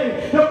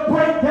today to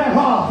break that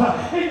off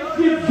and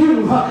give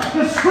you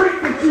the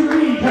strength that you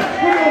need to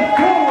go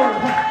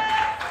forward.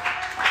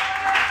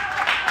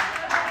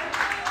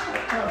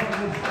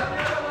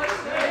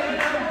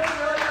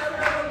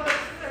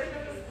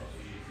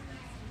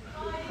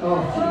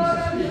 Oh,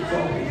 Jesus, be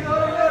exalted.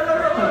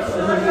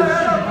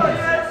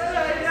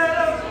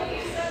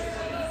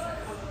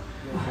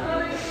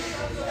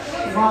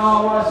 Wow,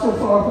 why so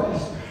far,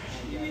 Pastor?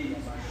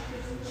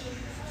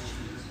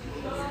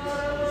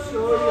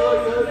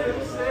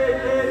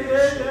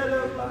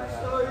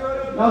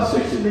 God's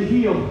fixing to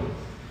heal,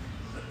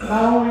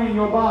 not only in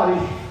your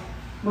body,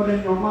 but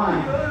in your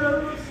mind.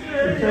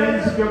 The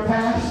things of your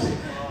past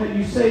that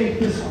you say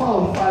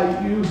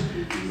disqualify you,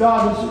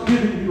 God has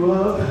forgiven you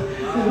of.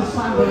 And it's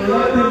time to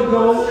let them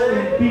go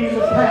and be in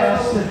the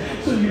past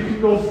so you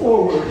can go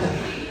forward.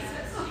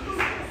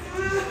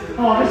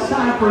 Oh, it's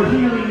time for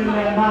healing in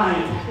that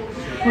mind.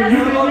 When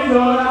you begin to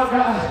allow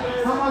God,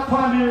 I'm not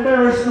trying to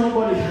embarrass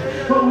nobody,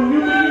 but when you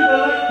begin to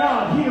let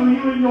God heal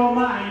you in your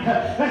mind,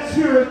 that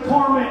spirit of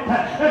torment,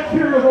 that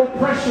spirit of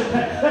oppression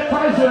that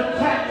tries to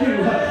attack you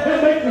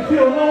and make you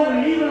feel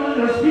lonely even when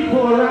there's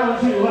people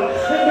around you,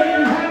 that make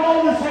you have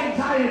all this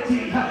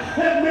anxiety,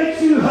 that makes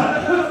you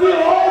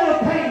feel all the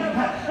pain,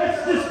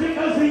 that's just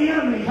because the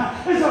enemy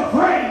is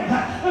afraid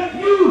that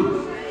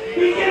you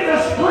begin to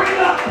spring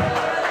up.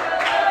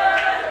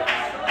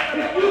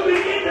 If you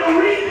begin to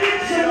redig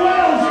some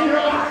wells in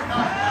your life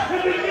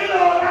and begin to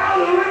allow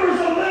the rivers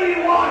of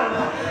living water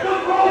to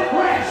grow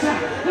fresh,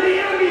 the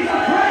enemy's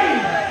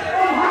afraid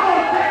of how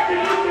effective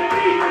you can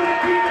be for the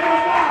kingdom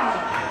of God.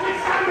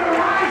 It's time to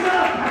rise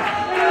up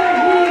and let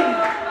Him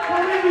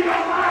come into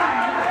your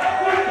mind.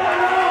 With the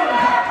Lord,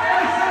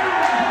 the Son,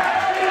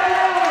 and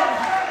the Lord.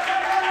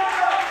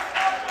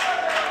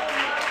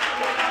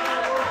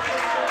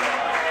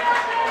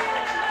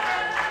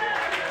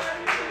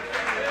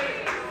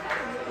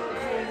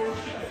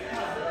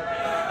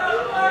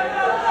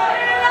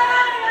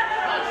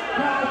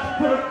 God's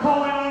put a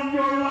calling on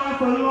your life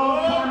a long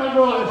time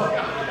ago.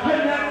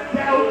 And that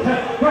doubt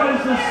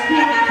tries to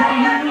steal it from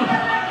you.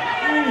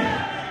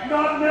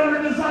 God never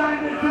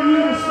designed it for you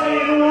to stay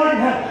in one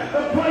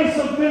place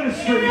of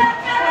ministry.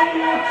 And He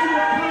wants you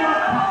to come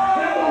up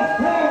and go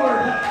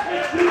forward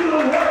and do the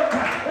work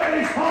that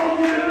He's called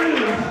you to do.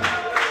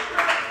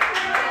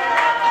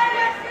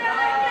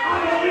 I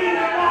believe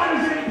that God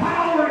is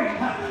empowering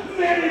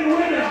men and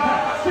women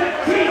to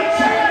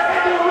teach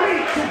and to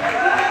reach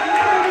like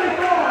never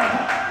before.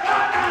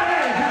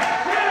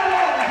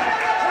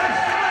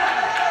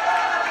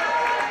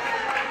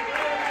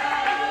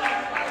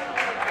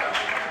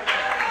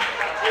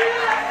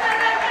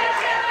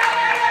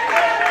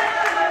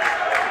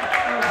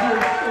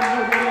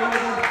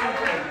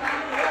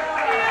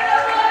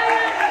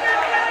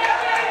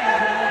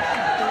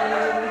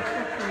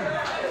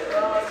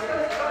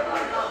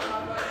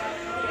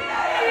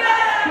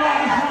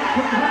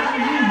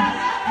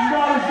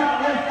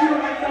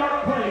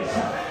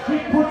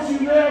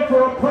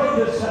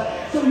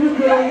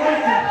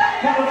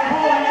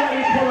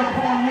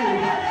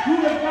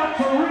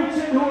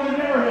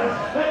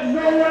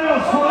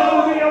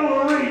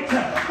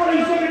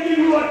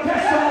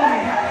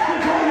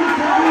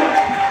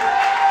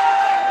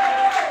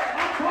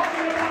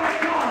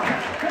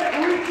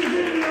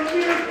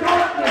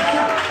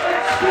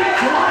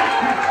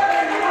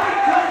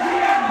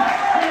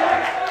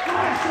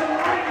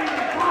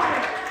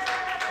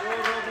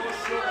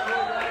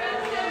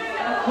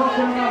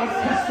 Talking about a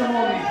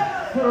testimony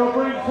that will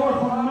bring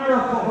forth a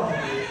miracle.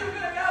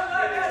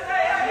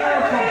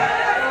 Miracle.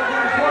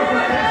 Bring forth a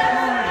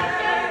testimony.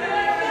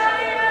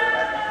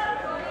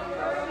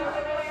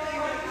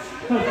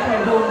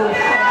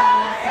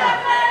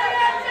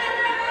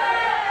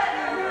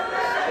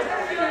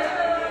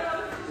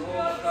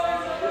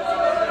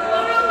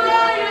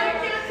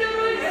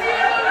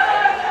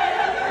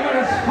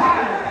 There's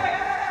fire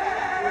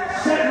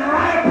sitting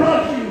right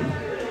above you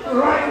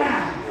right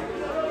now.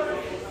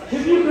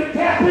 If you could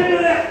tap into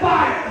that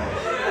fire,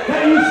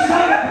 that you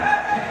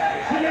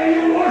celebrate, and that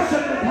you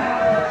worship the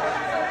power,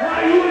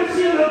 you would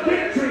see the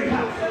victory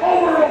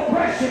over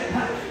oppression.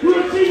 You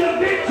would see the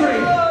victory.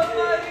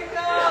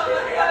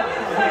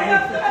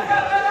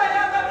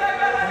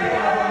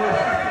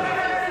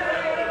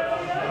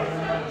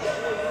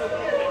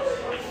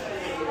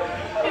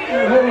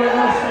 The Holy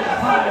Ghost and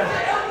fire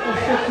is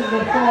fixing to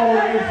fall in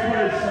this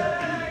place,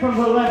 from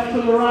the left to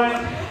the right.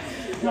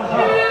 If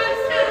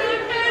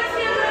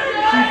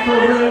you're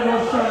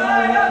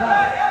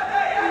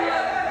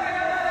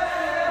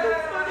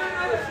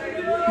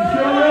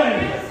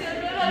ready,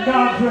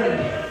 God's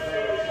ready.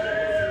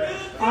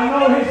 I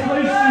know He's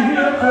placed you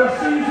here for a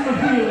season of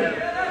healing.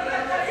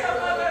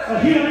 A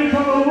healing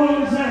from the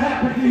wounds that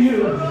happened to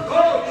you,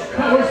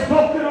 that were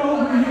spoken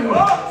over you.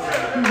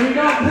 And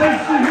God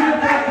placed you here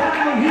for a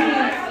time of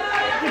healing.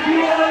 If you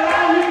will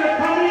allow Him to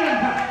come in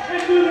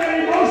and do that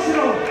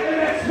emotional and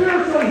that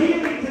spiritual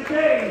healing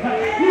today,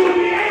 you will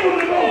be able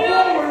to go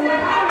forward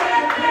without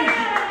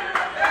hesitation.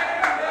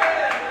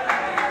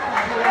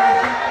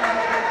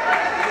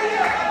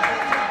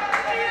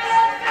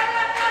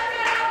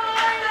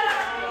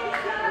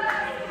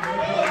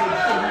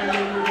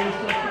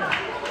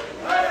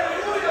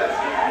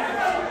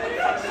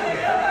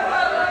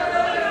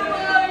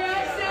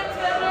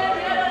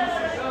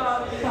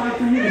 It's time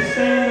for you to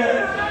stand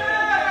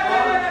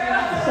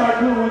up and start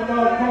doing what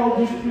God called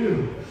you to do.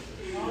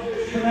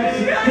 And that's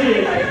a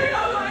kid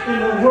in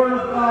the Word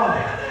of God,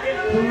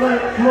 to let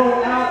it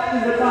flow out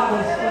through the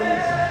Bible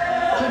studies,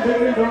 to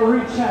begin to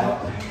reach out.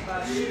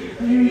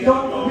 You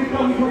don't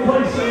become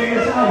complacent in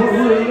this hour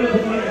we're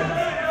living in. I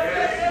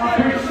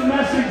preached a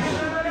message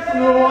a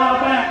little while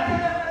back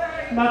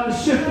about the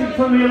shifting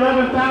from the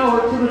 11th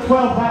hour to the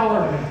 12th hour.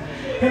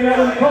 And that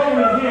when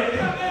COVID hit,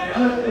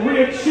 we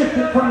had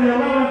shifted from the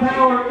 11th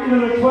hour into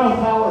the 12th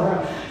hour.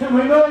 And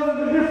we know that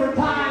the different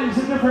times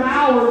and different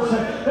hours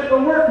that the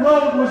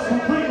workload was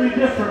completely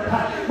different.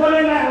 But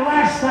in that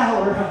last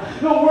hour,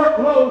 the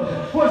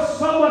workload was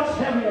so much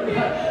heavier. The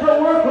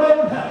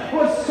workload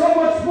was so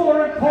much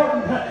more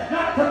important.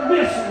 Not to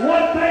miss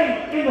one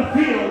thing in the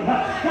field.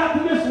 Not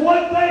to miss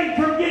one thing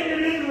from getting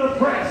it into the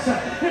press.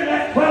 In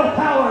that 12th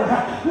hour,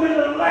 when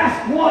the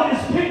last one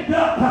is picked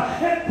up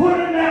and put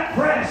in that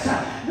press,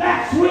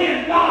 that's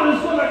when God is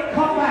going to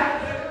come back.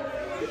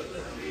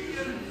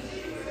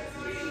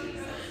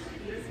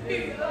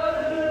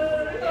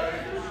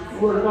 The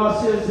Word of God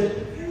says that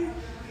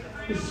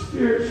the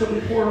Spirit shall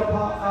be poured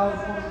out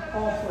upon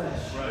all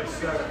flesh.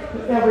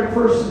 That every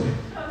person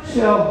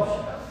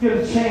shall get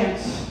a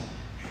chance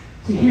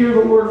to hear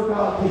the Word of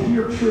God, to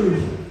hear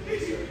truth.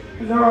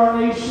 And there are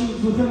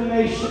nations within a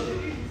nation.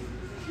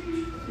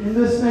 In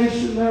this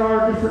nation there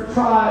are different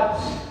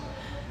tribes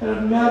that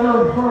have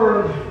never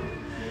heard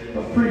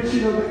of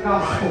preaching of the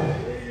gospel.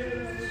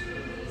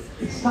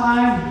 It's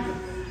time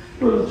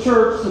for the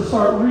church to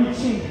start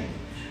reaching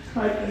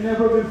like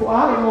never before.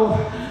 I don't know.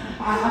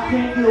 I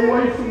can't get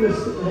away from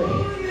this today.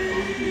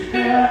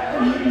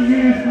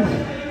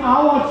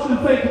 I want you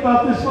to think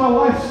about this. My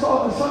wife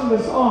sung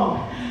this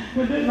song,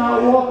 "It Did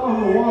Not Walk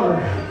on the Water."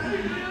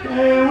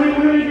 And we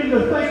begin to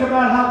think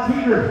about how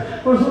Peter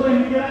was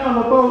willing to get out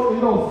of the boat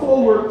and go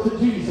forward to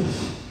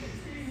Jesus.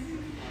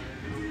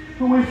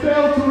 But we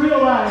fail to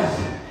realize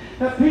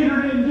that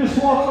Peter didn't just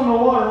walk on the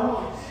water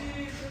once.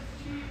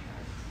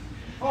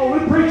 Oh, we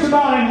preach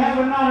about him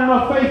having not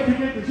enough faith to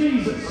get to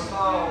Jesus.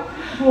 Well,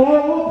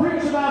 we'll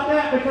preach about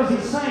that because he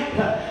sank.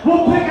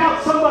 We'll pick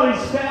out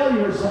somebody's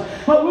failures,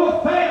 but we'll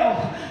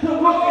fail to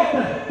look at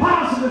the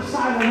positive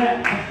side of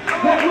that.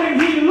 That when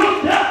he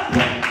looked up,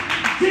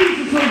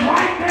 Jesus was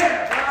right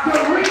there to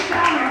reach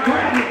down and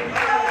grab him.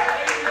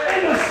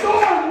 And the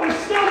storm was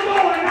still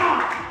going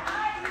on.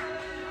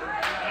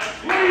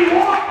 When he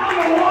walked on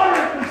the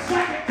water the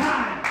second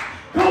time,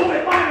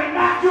 COVID might have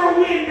knocked your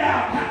wind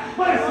out,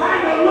 but it's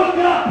time to look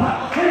up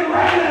and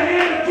grab the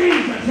hand of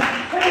Jesus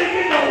and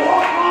begin to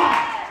walk on.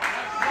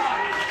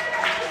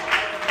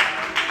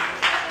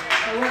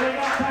 And when they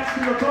got back to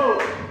the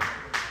boat,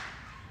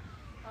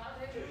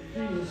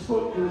 Jesus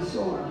spoke to the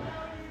storm.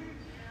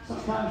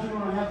 Sometimes you're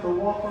going to have to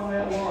walk on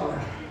that water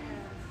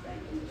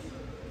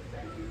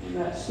in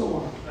that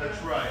storm.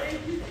 That's right.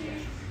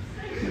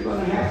 You're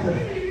going to have to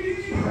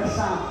press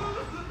out.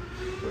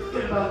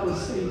 Forget about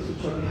those things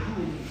which are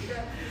behind you.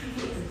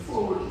 Looking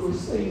forward to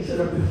those things that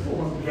are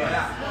before me. I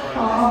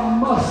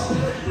must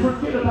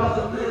forget about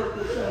the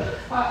miracles.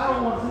 I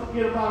don't want to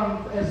forget about them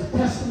as a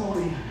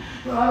testimony,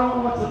 but I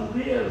don't want to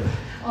live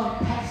on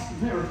past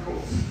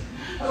miracles.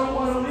 I don't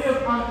want to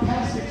live on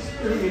past experiences.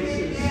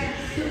 experiences.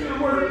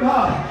 The Word of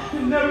God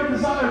will never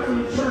desire for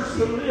the church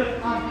to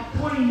live on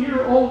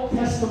 20-year-old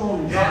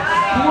testimonies.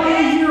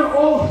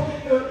 20-year-old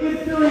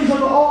feelings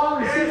of, oh,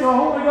 I received the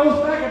Holy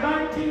Ghost back in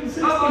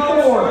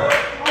 1964.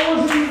 I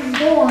wasn't even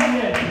born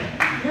yet.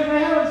 And they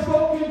haven't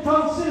spoken in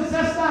tongues since.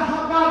 That's not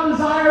how God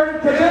desired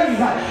it to be.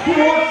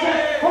 He wants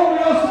that Holy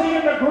Ghost to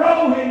begin to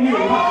grow in you, to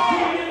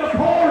begin to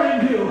pour in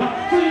you,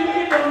 so you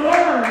begin to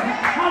learn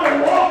how to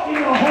walk in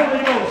the Holy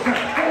Ghost,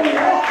 how to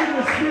walk in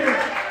the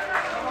Spirit.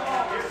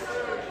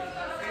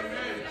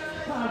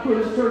 It's time for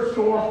the church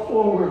to walk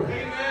forward.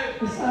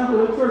 It's time for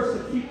the church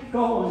to keep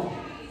going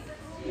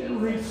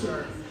and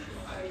research.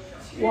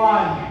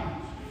 Why?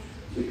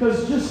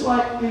 Because just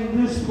like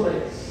in this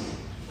place,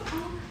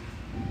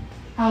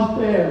 out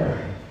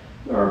there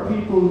are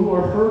people who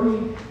are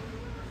hurting,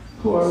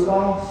 who are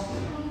lost,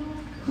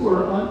 who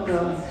are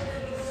undone,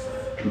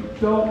 who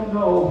don't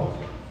know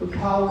the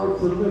power of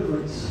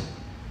deliverance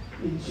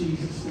in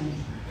Jesus'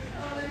 name.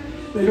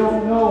 They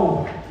don't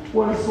know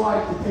what it's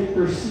like to take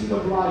their seed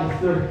of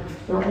life,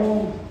 their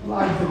own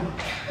life, and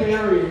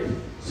bury it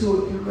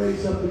so it can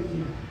raise up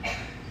again.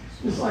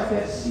 Just like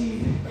that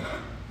seed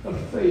of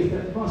faith,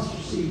 that mustard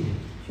seed.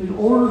 In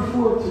order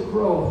for it to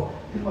grow,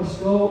 it must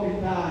go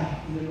and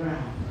die in the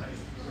ground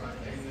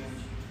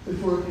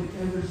before it can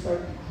ever start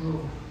to grow.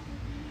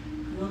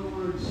 In other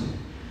words,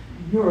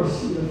 you're a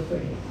seed of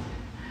faith.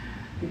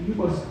 And you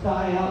must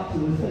die out to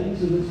the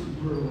things of this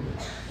world.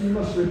 You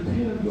must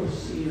repent of your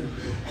sins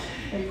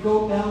and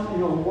go down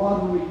in a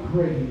watery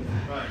grave.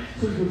 Right.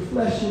 So your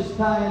flesh is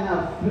dying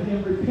out.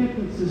 And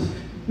repentance is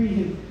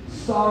being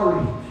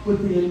sorry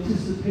with the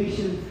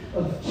anticipation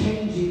of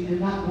changing and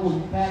not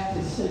going back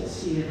to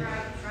sin.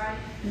 Right.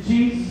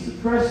 Jesus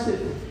addressed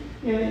it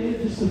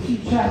in just a few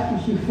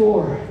chapters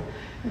before.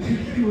 And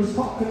he was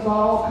talking about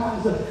all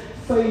kinds of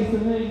faith.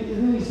 And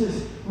then he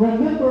says,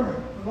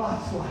 remember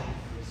Lot's wife.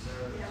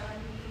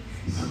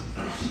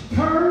 She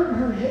turned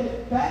her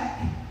head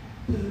back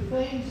to the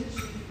things that she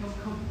had become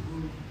comfortable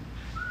in.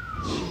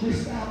 She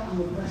missed out on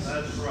the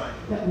blessings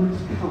that were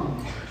to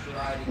come.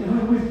 Right. And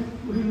when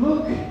we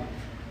look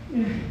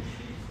and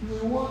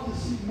we want to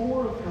see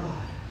more of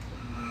God,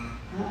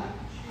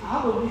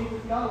 I believe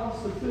that God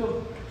wants to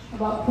fill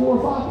about 4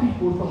 or 5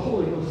 people with the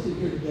Holy Ghost in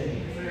here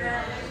today.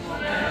 Amen.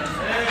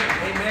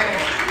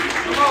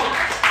 Come on.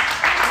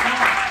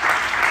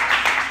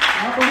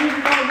 I believe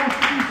God wants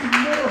to do some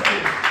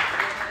miracles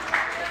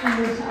in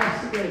this house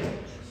today.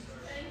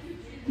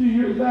 2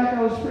 years back,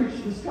 I was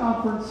preaching this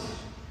conference,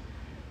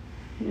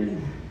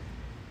 and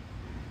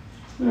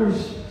there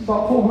was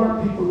about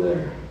 400 people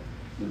there.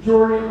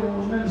 Majority of them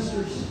were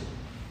ministers.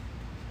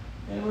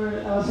 And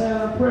I was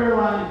having a prayer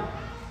line.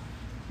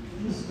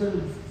 This has been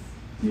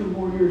a few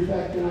more years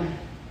back than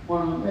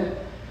I met.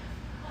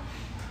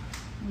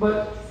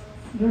 But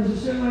there's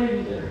this young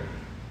lady there.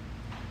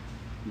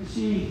 And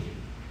she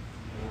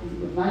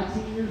was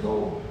 19 years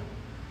old.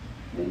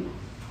 And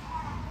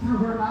through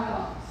her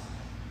nylons,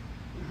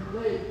 and her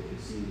leg, you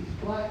could see these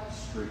black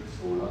streaks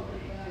going up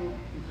and down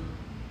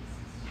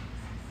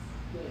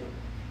her leg.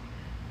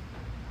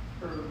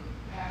 Her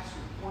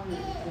pastor pointed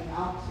it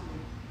out to me.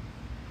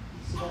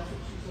 He said, that's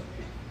what she's up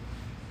here.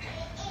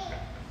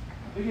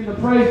 I began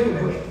to pray for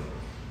her.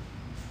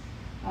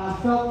 I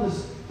felt this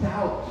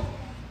doubt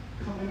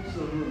come into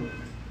the room.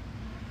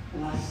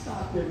 And I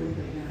stopped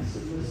everything and I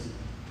said, listen,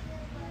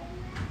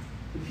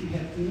 if you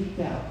have any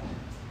doubt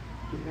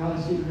that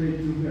God's getting ready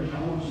to do here,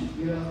 I want you to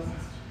get up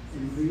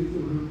and leave the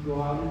room,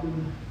 go out into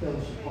the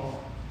fellowship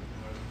hall,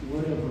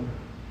 whatever.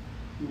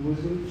 He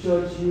wasn't going to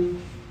judge you.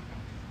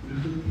 He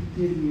was going to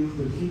condemn you.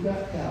 But if you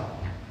got doubt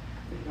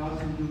that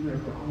God's going to do a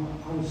miracle,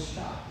 I was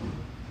shocked.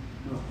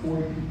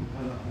 40 people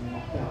got up and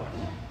walked out.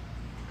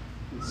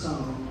 And some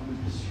of them were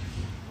ministers.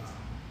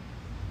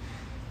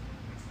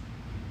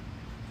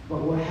 But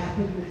what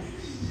happened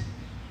next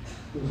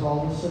was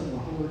all of a sudden the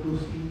Holy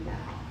Ghost came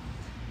down.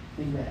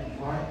 And that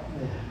right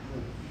there,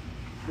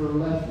 her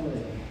left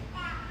leg,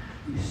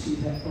 you see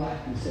that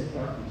blackness, that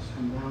darkness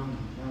come down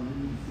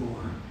into the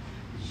floor.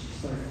 And she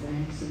started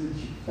dancing and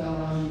she fell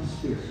out in the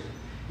spirit.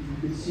 And you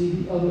could see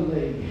the other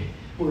leg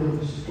where it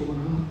was just going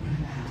up and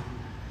down.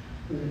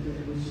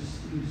 It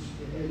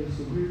was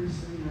the weirdest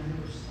thing I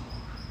ever saw.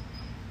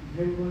 And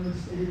everyone was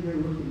standing there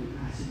looking at me.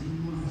 I said, you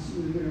want to see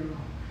the miracle?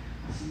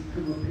 I said, you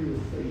come up here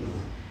with faith.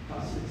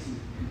 God said, you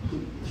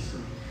complete this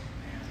thing.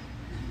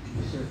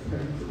 We started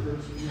praying for her.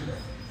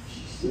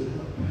 She stood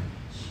up.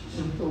 She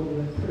jumped over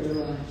that prayer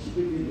line. She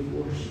began to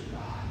worship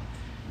God.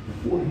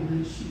 For 40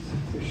 minutes, she's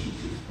up there. She's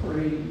just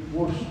praying,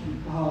 worshiping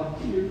God.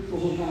 Tears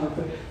flowing out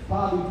her face.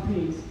 Bobby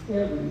pins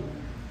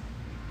everywhere.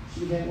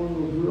 She had one of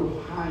those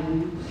real high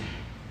knees.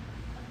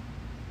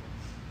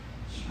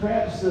 She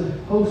grabs the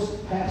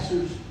host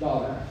pastor's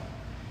daughter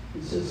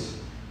and says,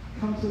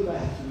 come to the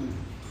bathroom.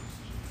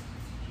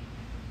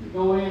 We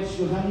go in, she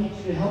goes, I need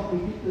you to help me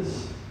get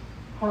this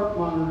heart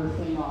monitor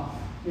thing off.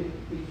 It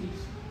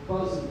keeps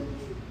buzzing.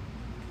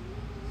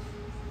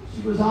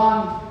 She was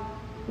on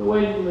the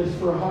waiting list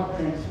for a heart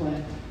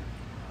transplant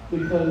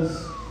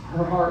because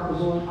her heart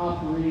was only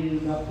operating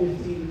at about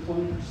 15 to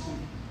 20%.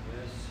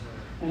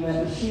 And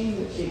that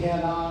machine that she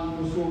had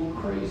on was going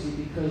crazy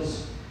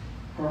because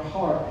her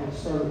heart had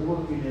started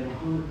working at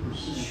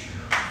 100%.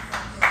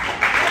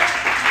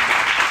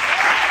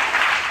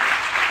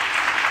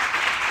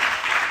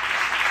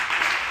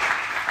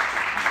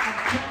 I'm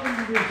telling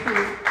you this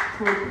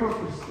for a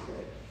purpose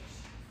today.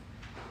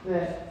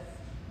 That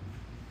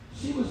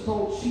she was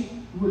told she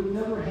would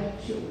never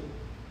have children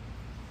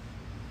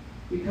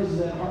because of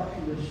that heart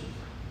condition.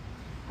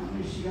 How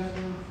many she got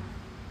now?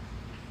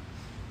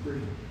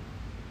 3.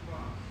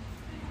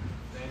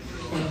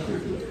 That's 3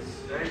 kids.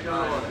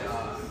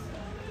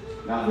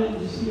 God didn't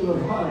just heal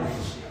her heart.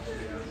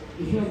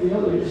 He healed the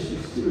other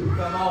issues too.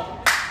 Come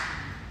on.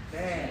 I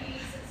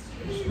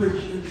was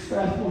preaching in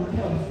Strathmore,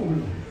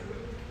 California.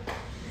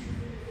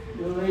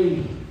 The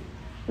lady,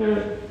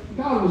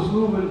 God was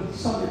moving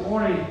Sunday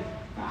morning.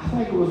 I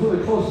think it was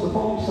really close to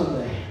Palm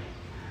Sunday.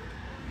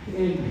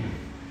 And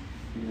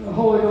the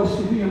Holy Ghost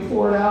was being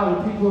poured out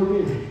and people were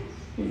getting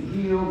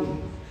healed.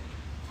 And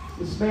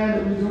this man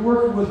that we've been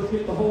working with to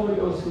get the Holy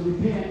Ghost to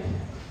repent,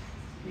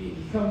 he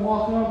come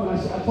walking up and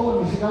I told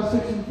him, I said, God's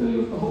fixing to fill you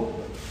with the Holy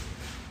Ghost.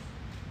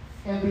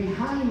 And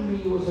behind me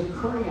was a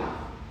crayon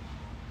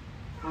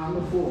on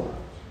the floor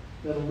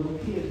that a little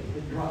kid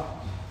had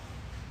dropped.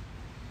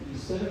 And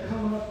instead of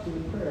coming up to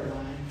the prayer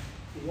line,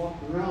 he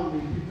walked around me,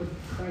 picked up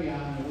the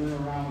crayon, and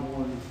went around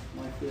going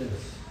like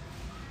this.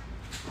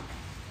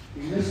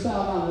 He missed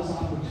out on this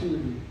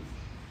opportunity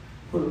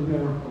for the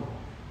miracle.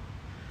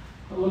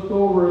 I looked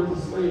over at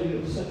this lady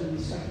that was sitting in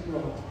the second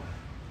row,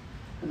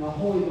 and the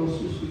Holy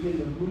Ghost just began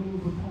to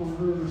move upon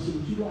her, and I said,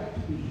 would you like to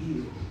be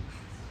healed?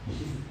 She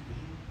said,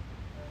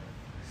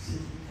 I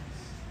said, yes.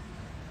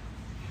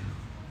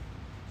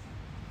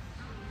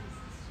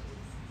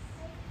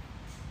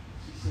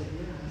 She said,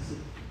 yeah. I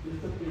said,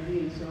 lift up your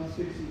hands. God's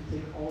fixing to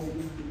take all the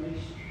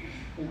inflammation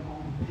and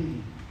all the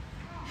pain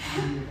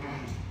out of your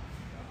body.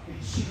 And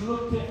she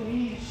looked at me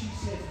and she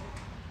said,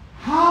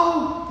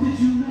 how did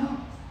you know?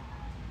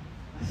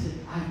 I said,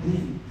 I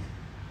didn't.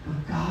 But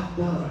God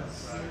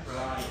does.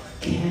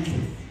 And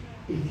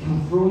if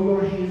you'll throw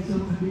your hands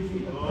up and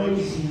begin to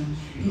praise Him,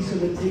 He's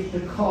going to take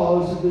the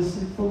cause of this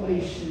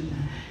inflammation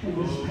and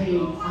this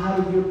pain out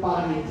of your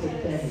body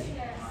today.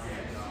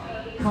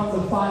 Come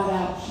to find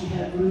out, she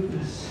had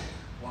lupus.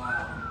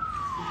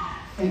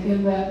 And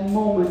in that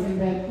moment, in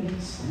that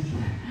instant,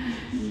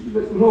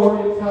 the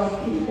glory of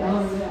God came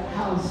down in that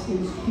house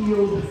and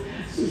healed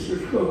Sister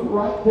Cook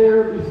right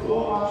there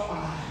before our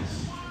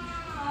eyes.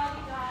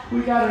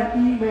 We got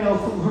an email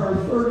from her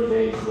 30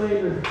 days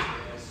later.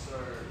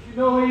 If you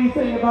know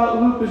anything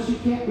about lupus, you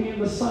can't be in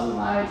the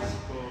sunlight.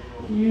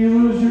 You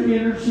lose your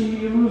energy.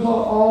 You lose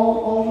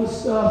all this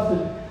stuff.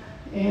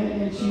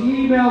 And she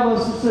emailed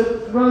us and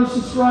said, Brother,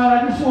 Sister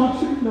Ryan, I just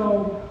want you to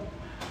know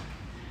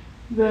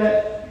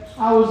that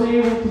I was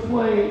able to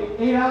play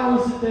 8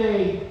 hours a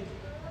day,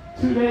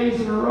 2 days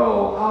in a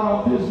row out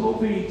on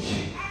Pismo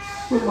Beach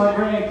with my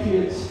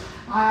grandkids.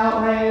 I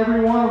outran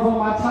every one of them.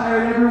 I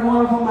tired every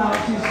one of them out.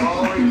 She's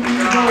 62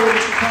 years old at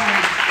the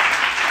time.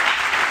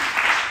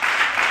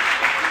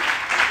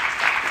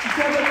 She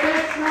said, but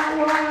that's not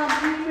why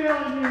I'm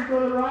emailing you,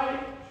 Brother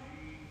Wright.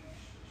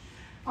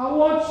 I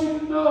want you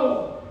to know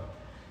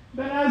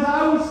that as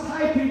I was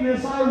typing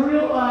this, I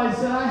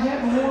realized that I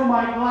hadn't worn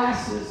my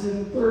glasses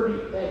in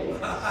 30 days.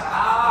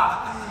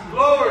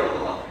 Glory!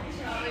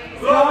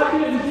 God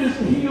didn't just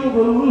heal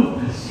the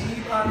lupus.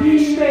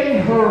 He made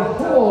her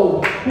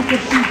whole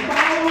because she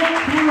followed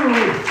through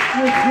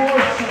with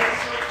worship.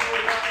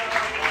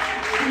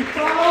 She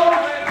followed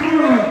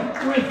through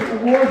with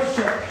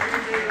worship.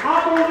 I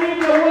believe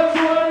that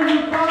whatsoever you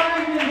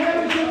bind in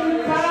heaven shall be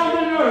bound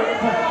in earth.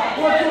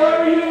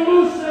 Whatsoever you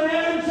loose in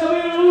heaven shall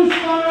be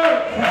loosed on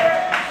earth.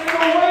 And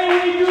the way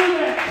we do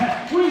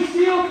that, we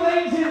seal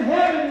things in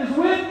heaven is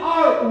with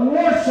our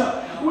worship.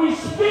 We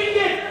speak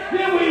it,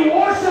 then we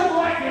worship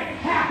like it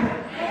happened.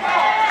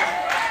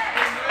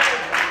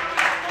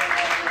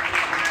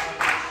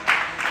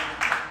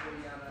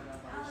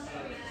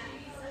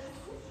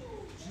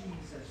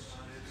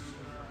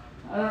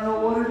 I don't know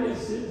what it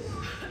is,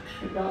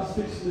 but God's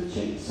fixing to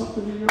change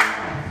something in your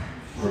life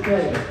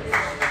today.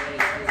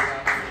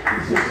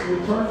 He's fixing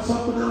to turn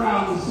something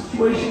around. The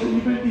situation that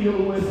you've been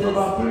dealing with for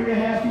about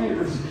 3.5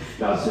 years,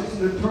 God's fixing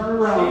to turn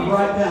around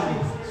right now.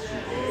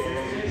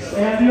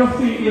 Stand to your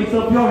feet, lift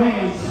up your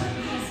hands.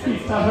 Turn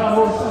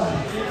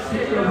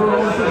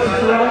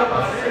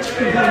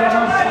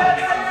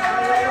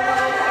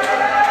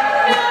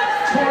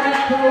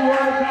to the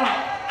Word of God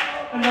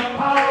and the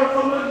power of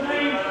the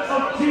name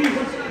of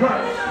Jesus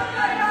Christ.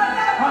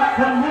 I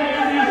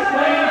command these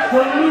things to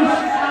loose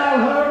out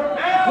of her.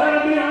 Let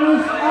them be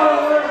loose out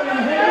of her in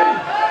heaven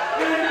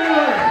and in the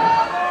earth.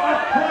 I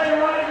pray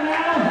right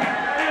now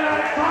and I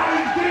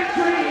find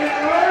victory in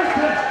earth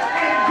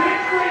and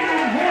victory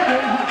in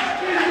heaven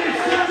in this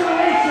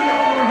situation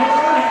over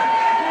her.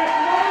 That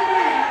no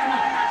man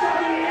shall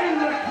be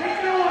able to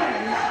take it away.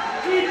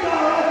 He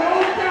thought of no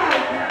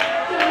doubt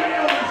shall be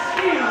able to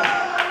steal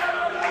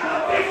the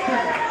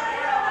victory.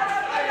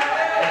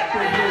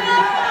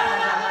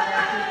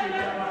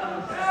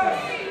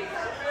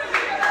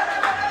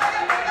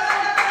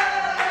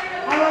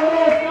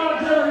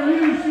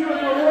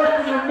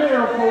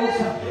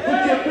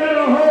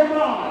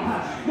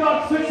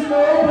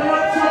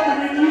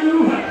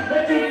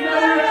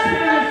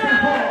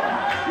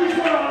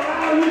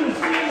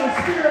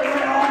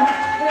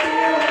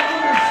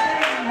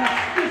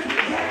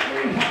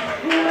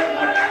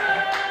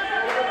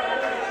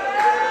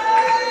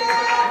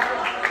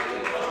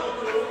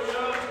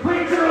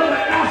 preacher of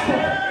the gospel,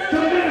 to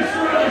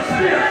minister of the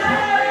Spirit.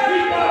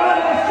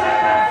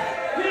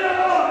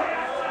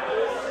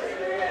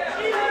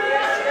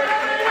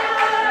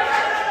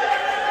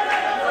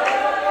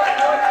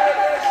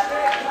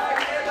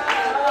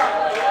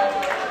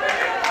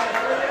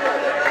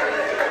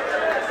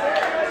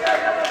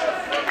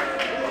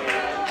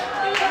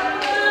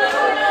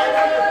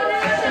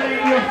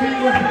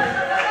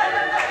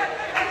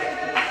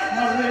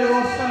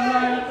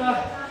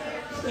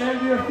 Stand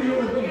to your feet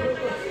with me.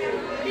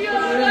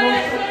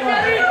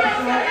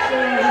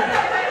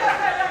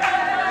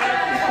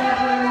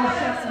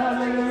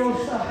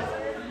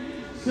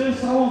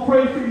 Sis, I will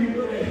pray for you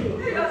today.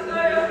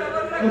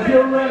 If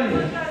you're ready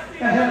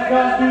to have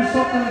God do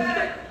something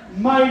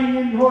mighty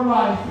in your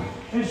life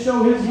and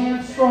show His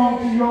hand strong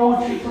to you, I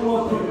want you to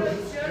look to it.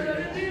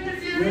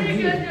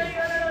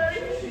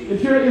 If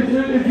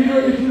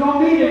you don't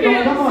need it,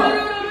 don't come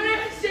up.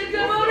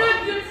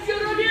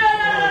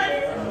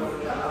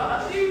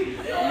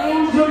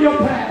 Of your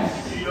past,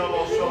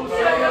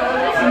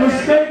 the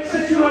mistakes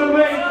that you have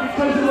made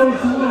because of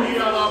those wounds,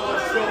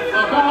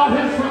 God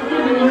has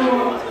forgiven you.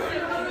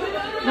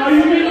 Now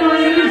you need to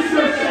release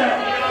yourself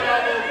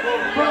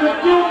from the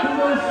guilt of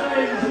those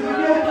things and the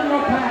guilt of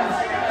your past.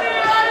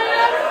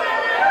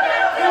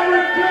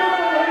 Every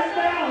chemical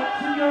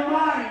imbalance in your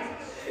mind,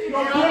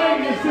 your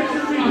brain is fixing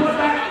to be put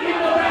back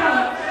into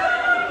balance.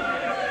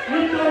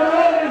 Into the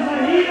Lord is a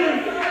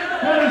healing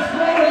that is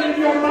flowing in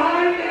your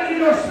mind and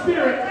in your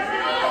spirit.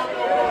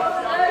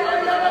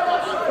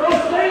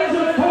 Things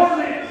of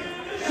torment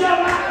shall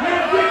not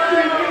have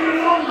victory any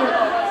longer.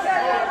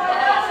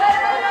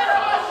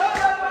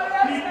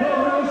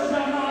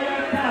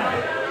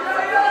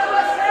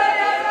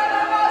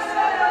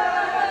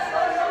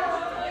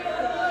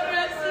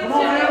 Come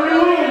on, every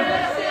wound,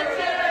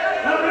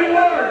 every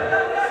word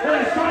that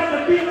is trying to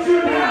beat you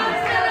down,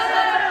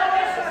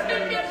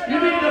 you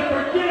need to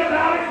forget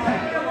about it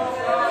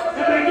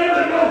and begin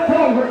to go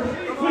forward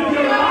with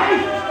your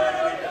life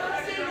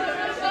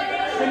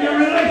and your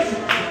relationship.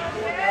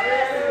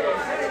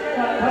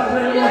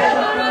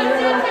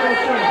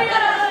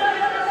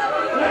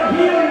 Let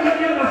healing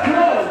begin to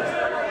flow.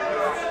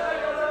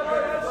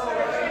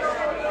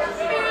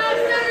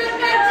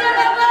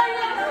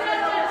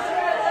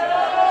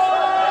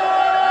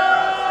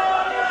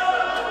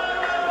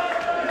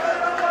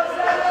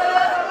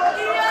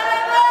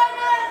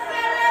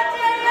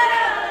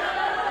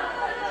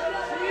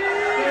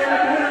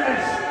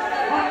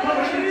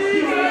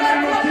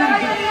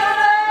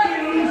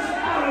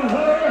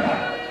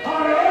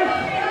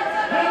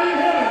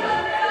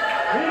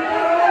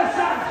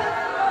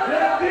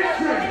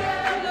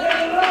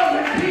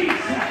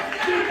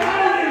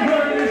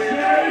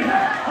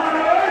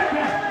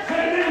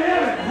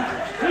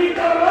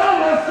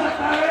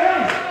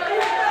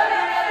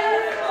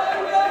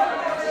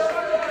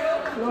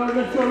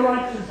 Let your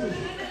righteousness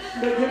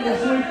begin to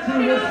sweep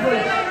through this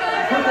place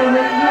with the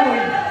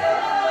renewing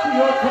to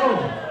your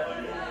code.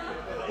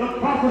 The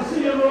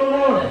prophecy of the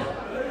Lord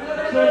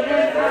said,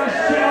 and I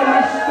shall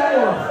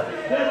restore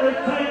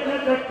everything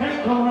that the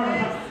cankerworm,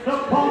 the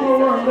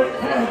palmerworm, the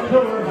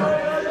caterpillar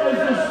is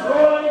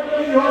destroyed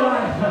in your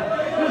life.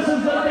 This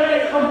is the day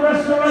of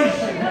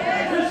restoration.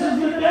 This is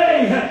the day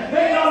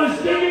that God is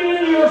digging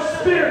into your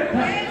spirit.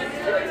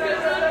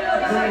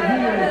 Right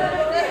here.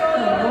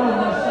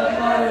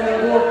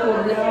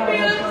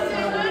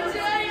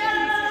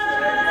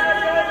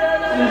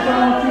 I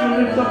want you to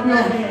lift up your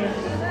hands.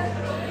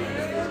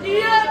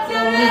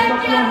 Lift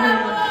up your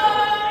hands.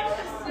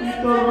 If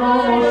the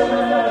Lord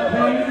shall not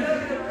pain,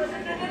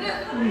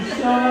 we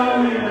shall not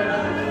win.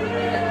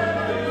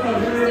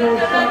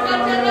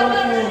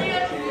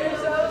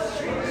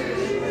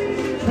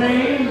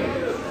 Pain,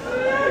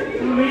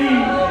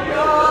 leave,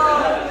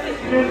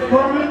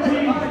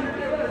 infirmity,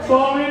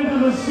 fall into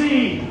the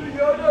sea.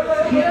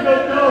 Keep it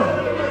up.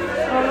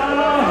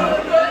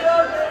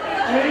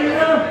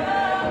 Anger,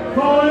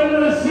 fall into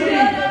the sea.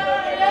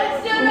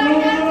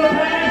 Wounds of the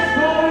past,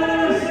 fall into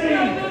the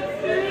sea.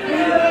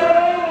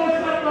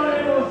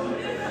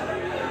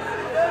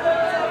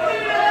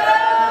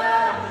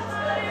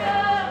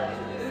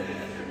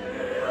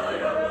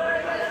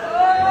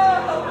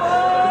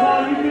 Come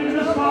on, you've been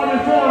this far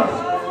before.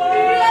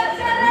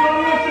 God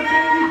wants to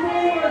take you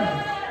forward.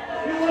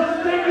 He wants to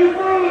take you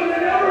further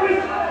than ever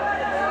before.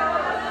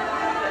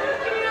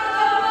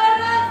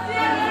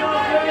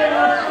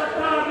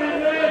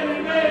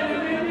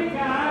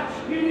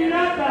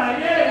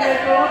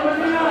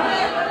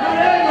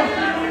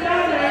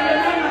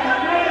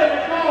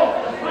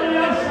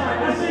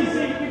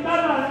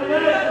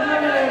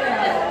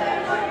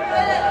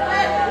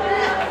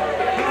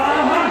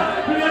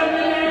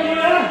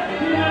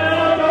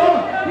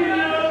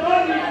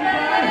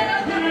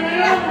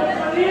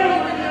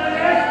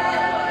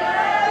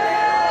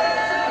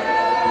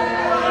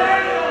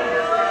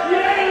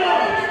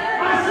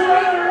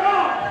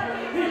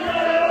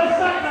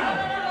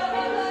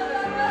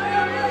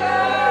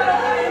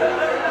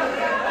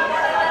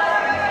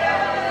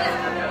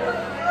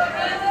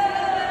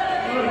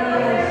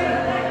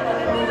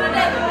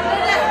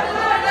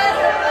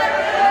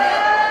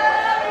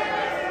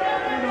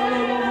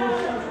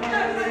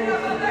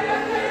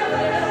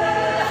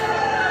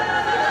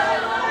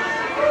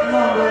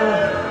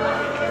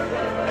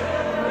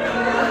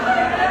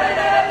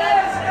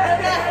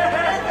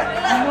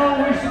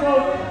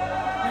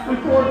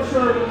 before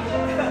church,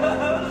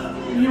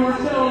 and you were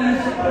telling me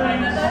some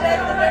things.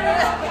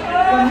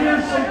 But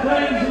here's some things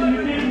that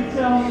you didn't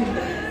tell me.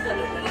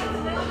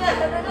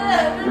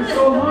 You're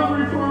so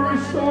hungry for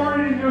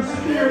restoring your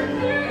spirit in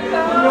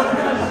your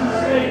past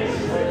mistakes.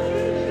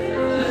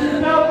 You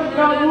felt that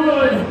God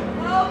would.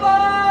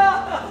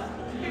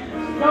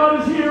 God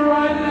is here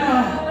right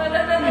now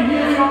to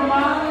heal your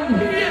mind,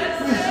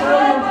 restore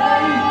your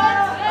faith,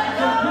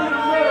 and bring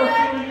a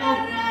miracle in your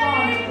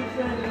body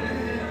today.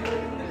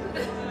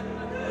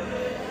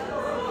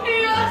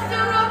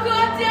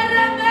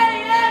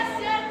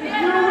 If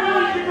you're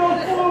willing to go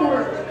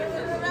forward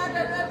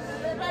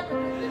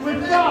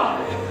with God,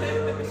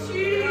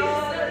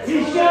 He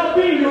shall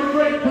be your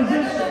great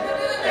physician.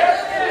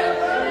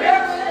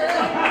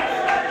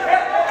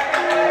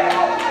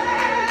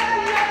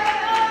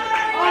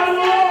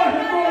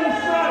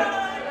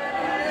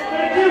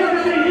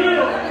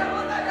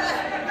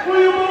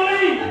 Will you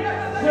believe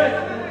that?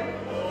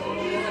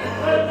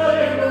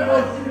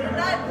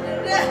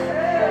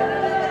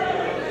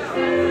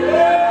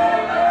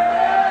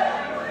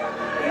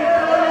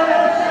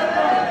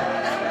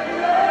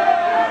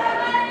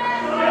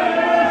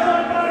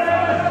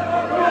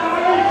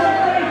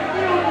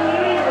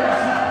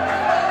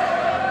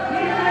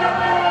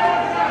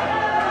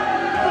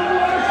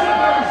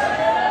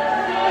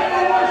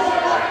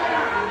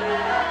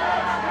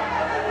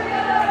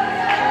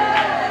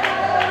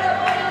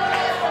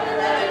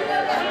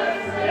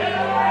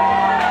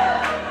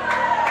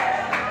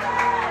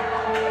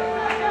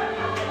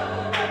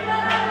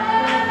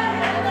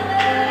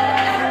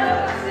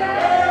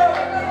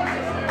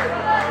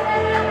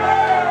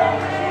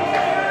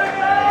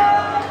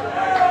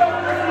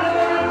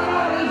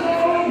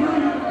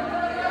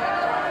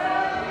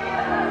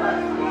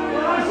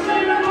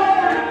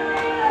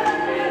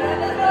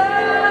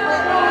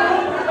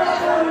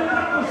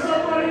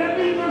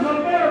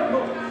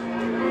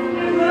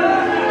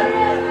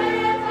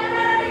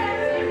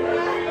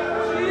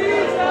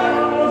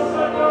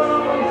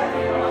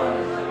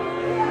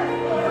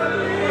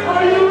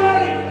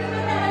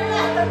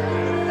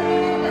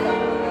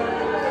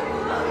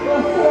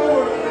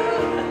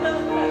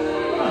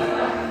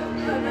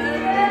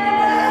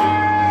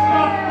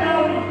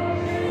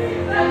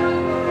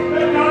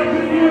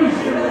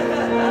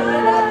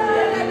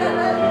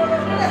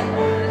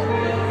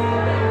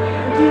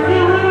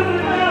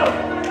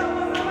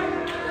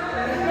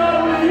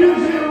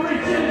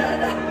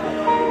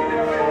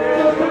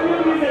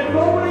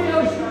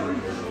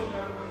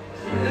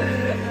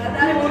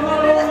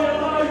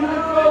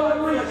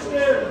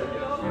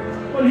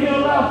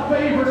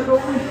 Favor to go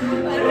with you.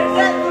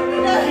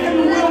 You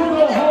will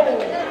go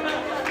home.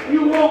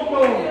 You won't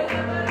go.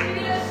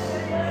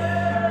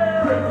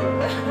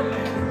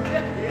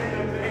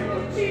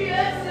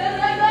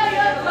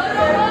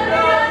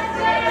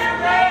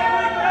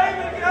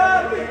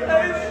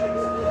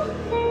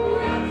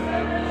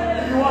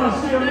 You want to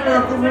see a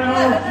miracle now?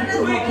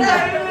 Come up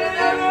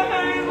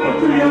here.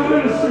 2 young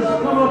ministers,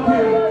 come up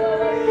here.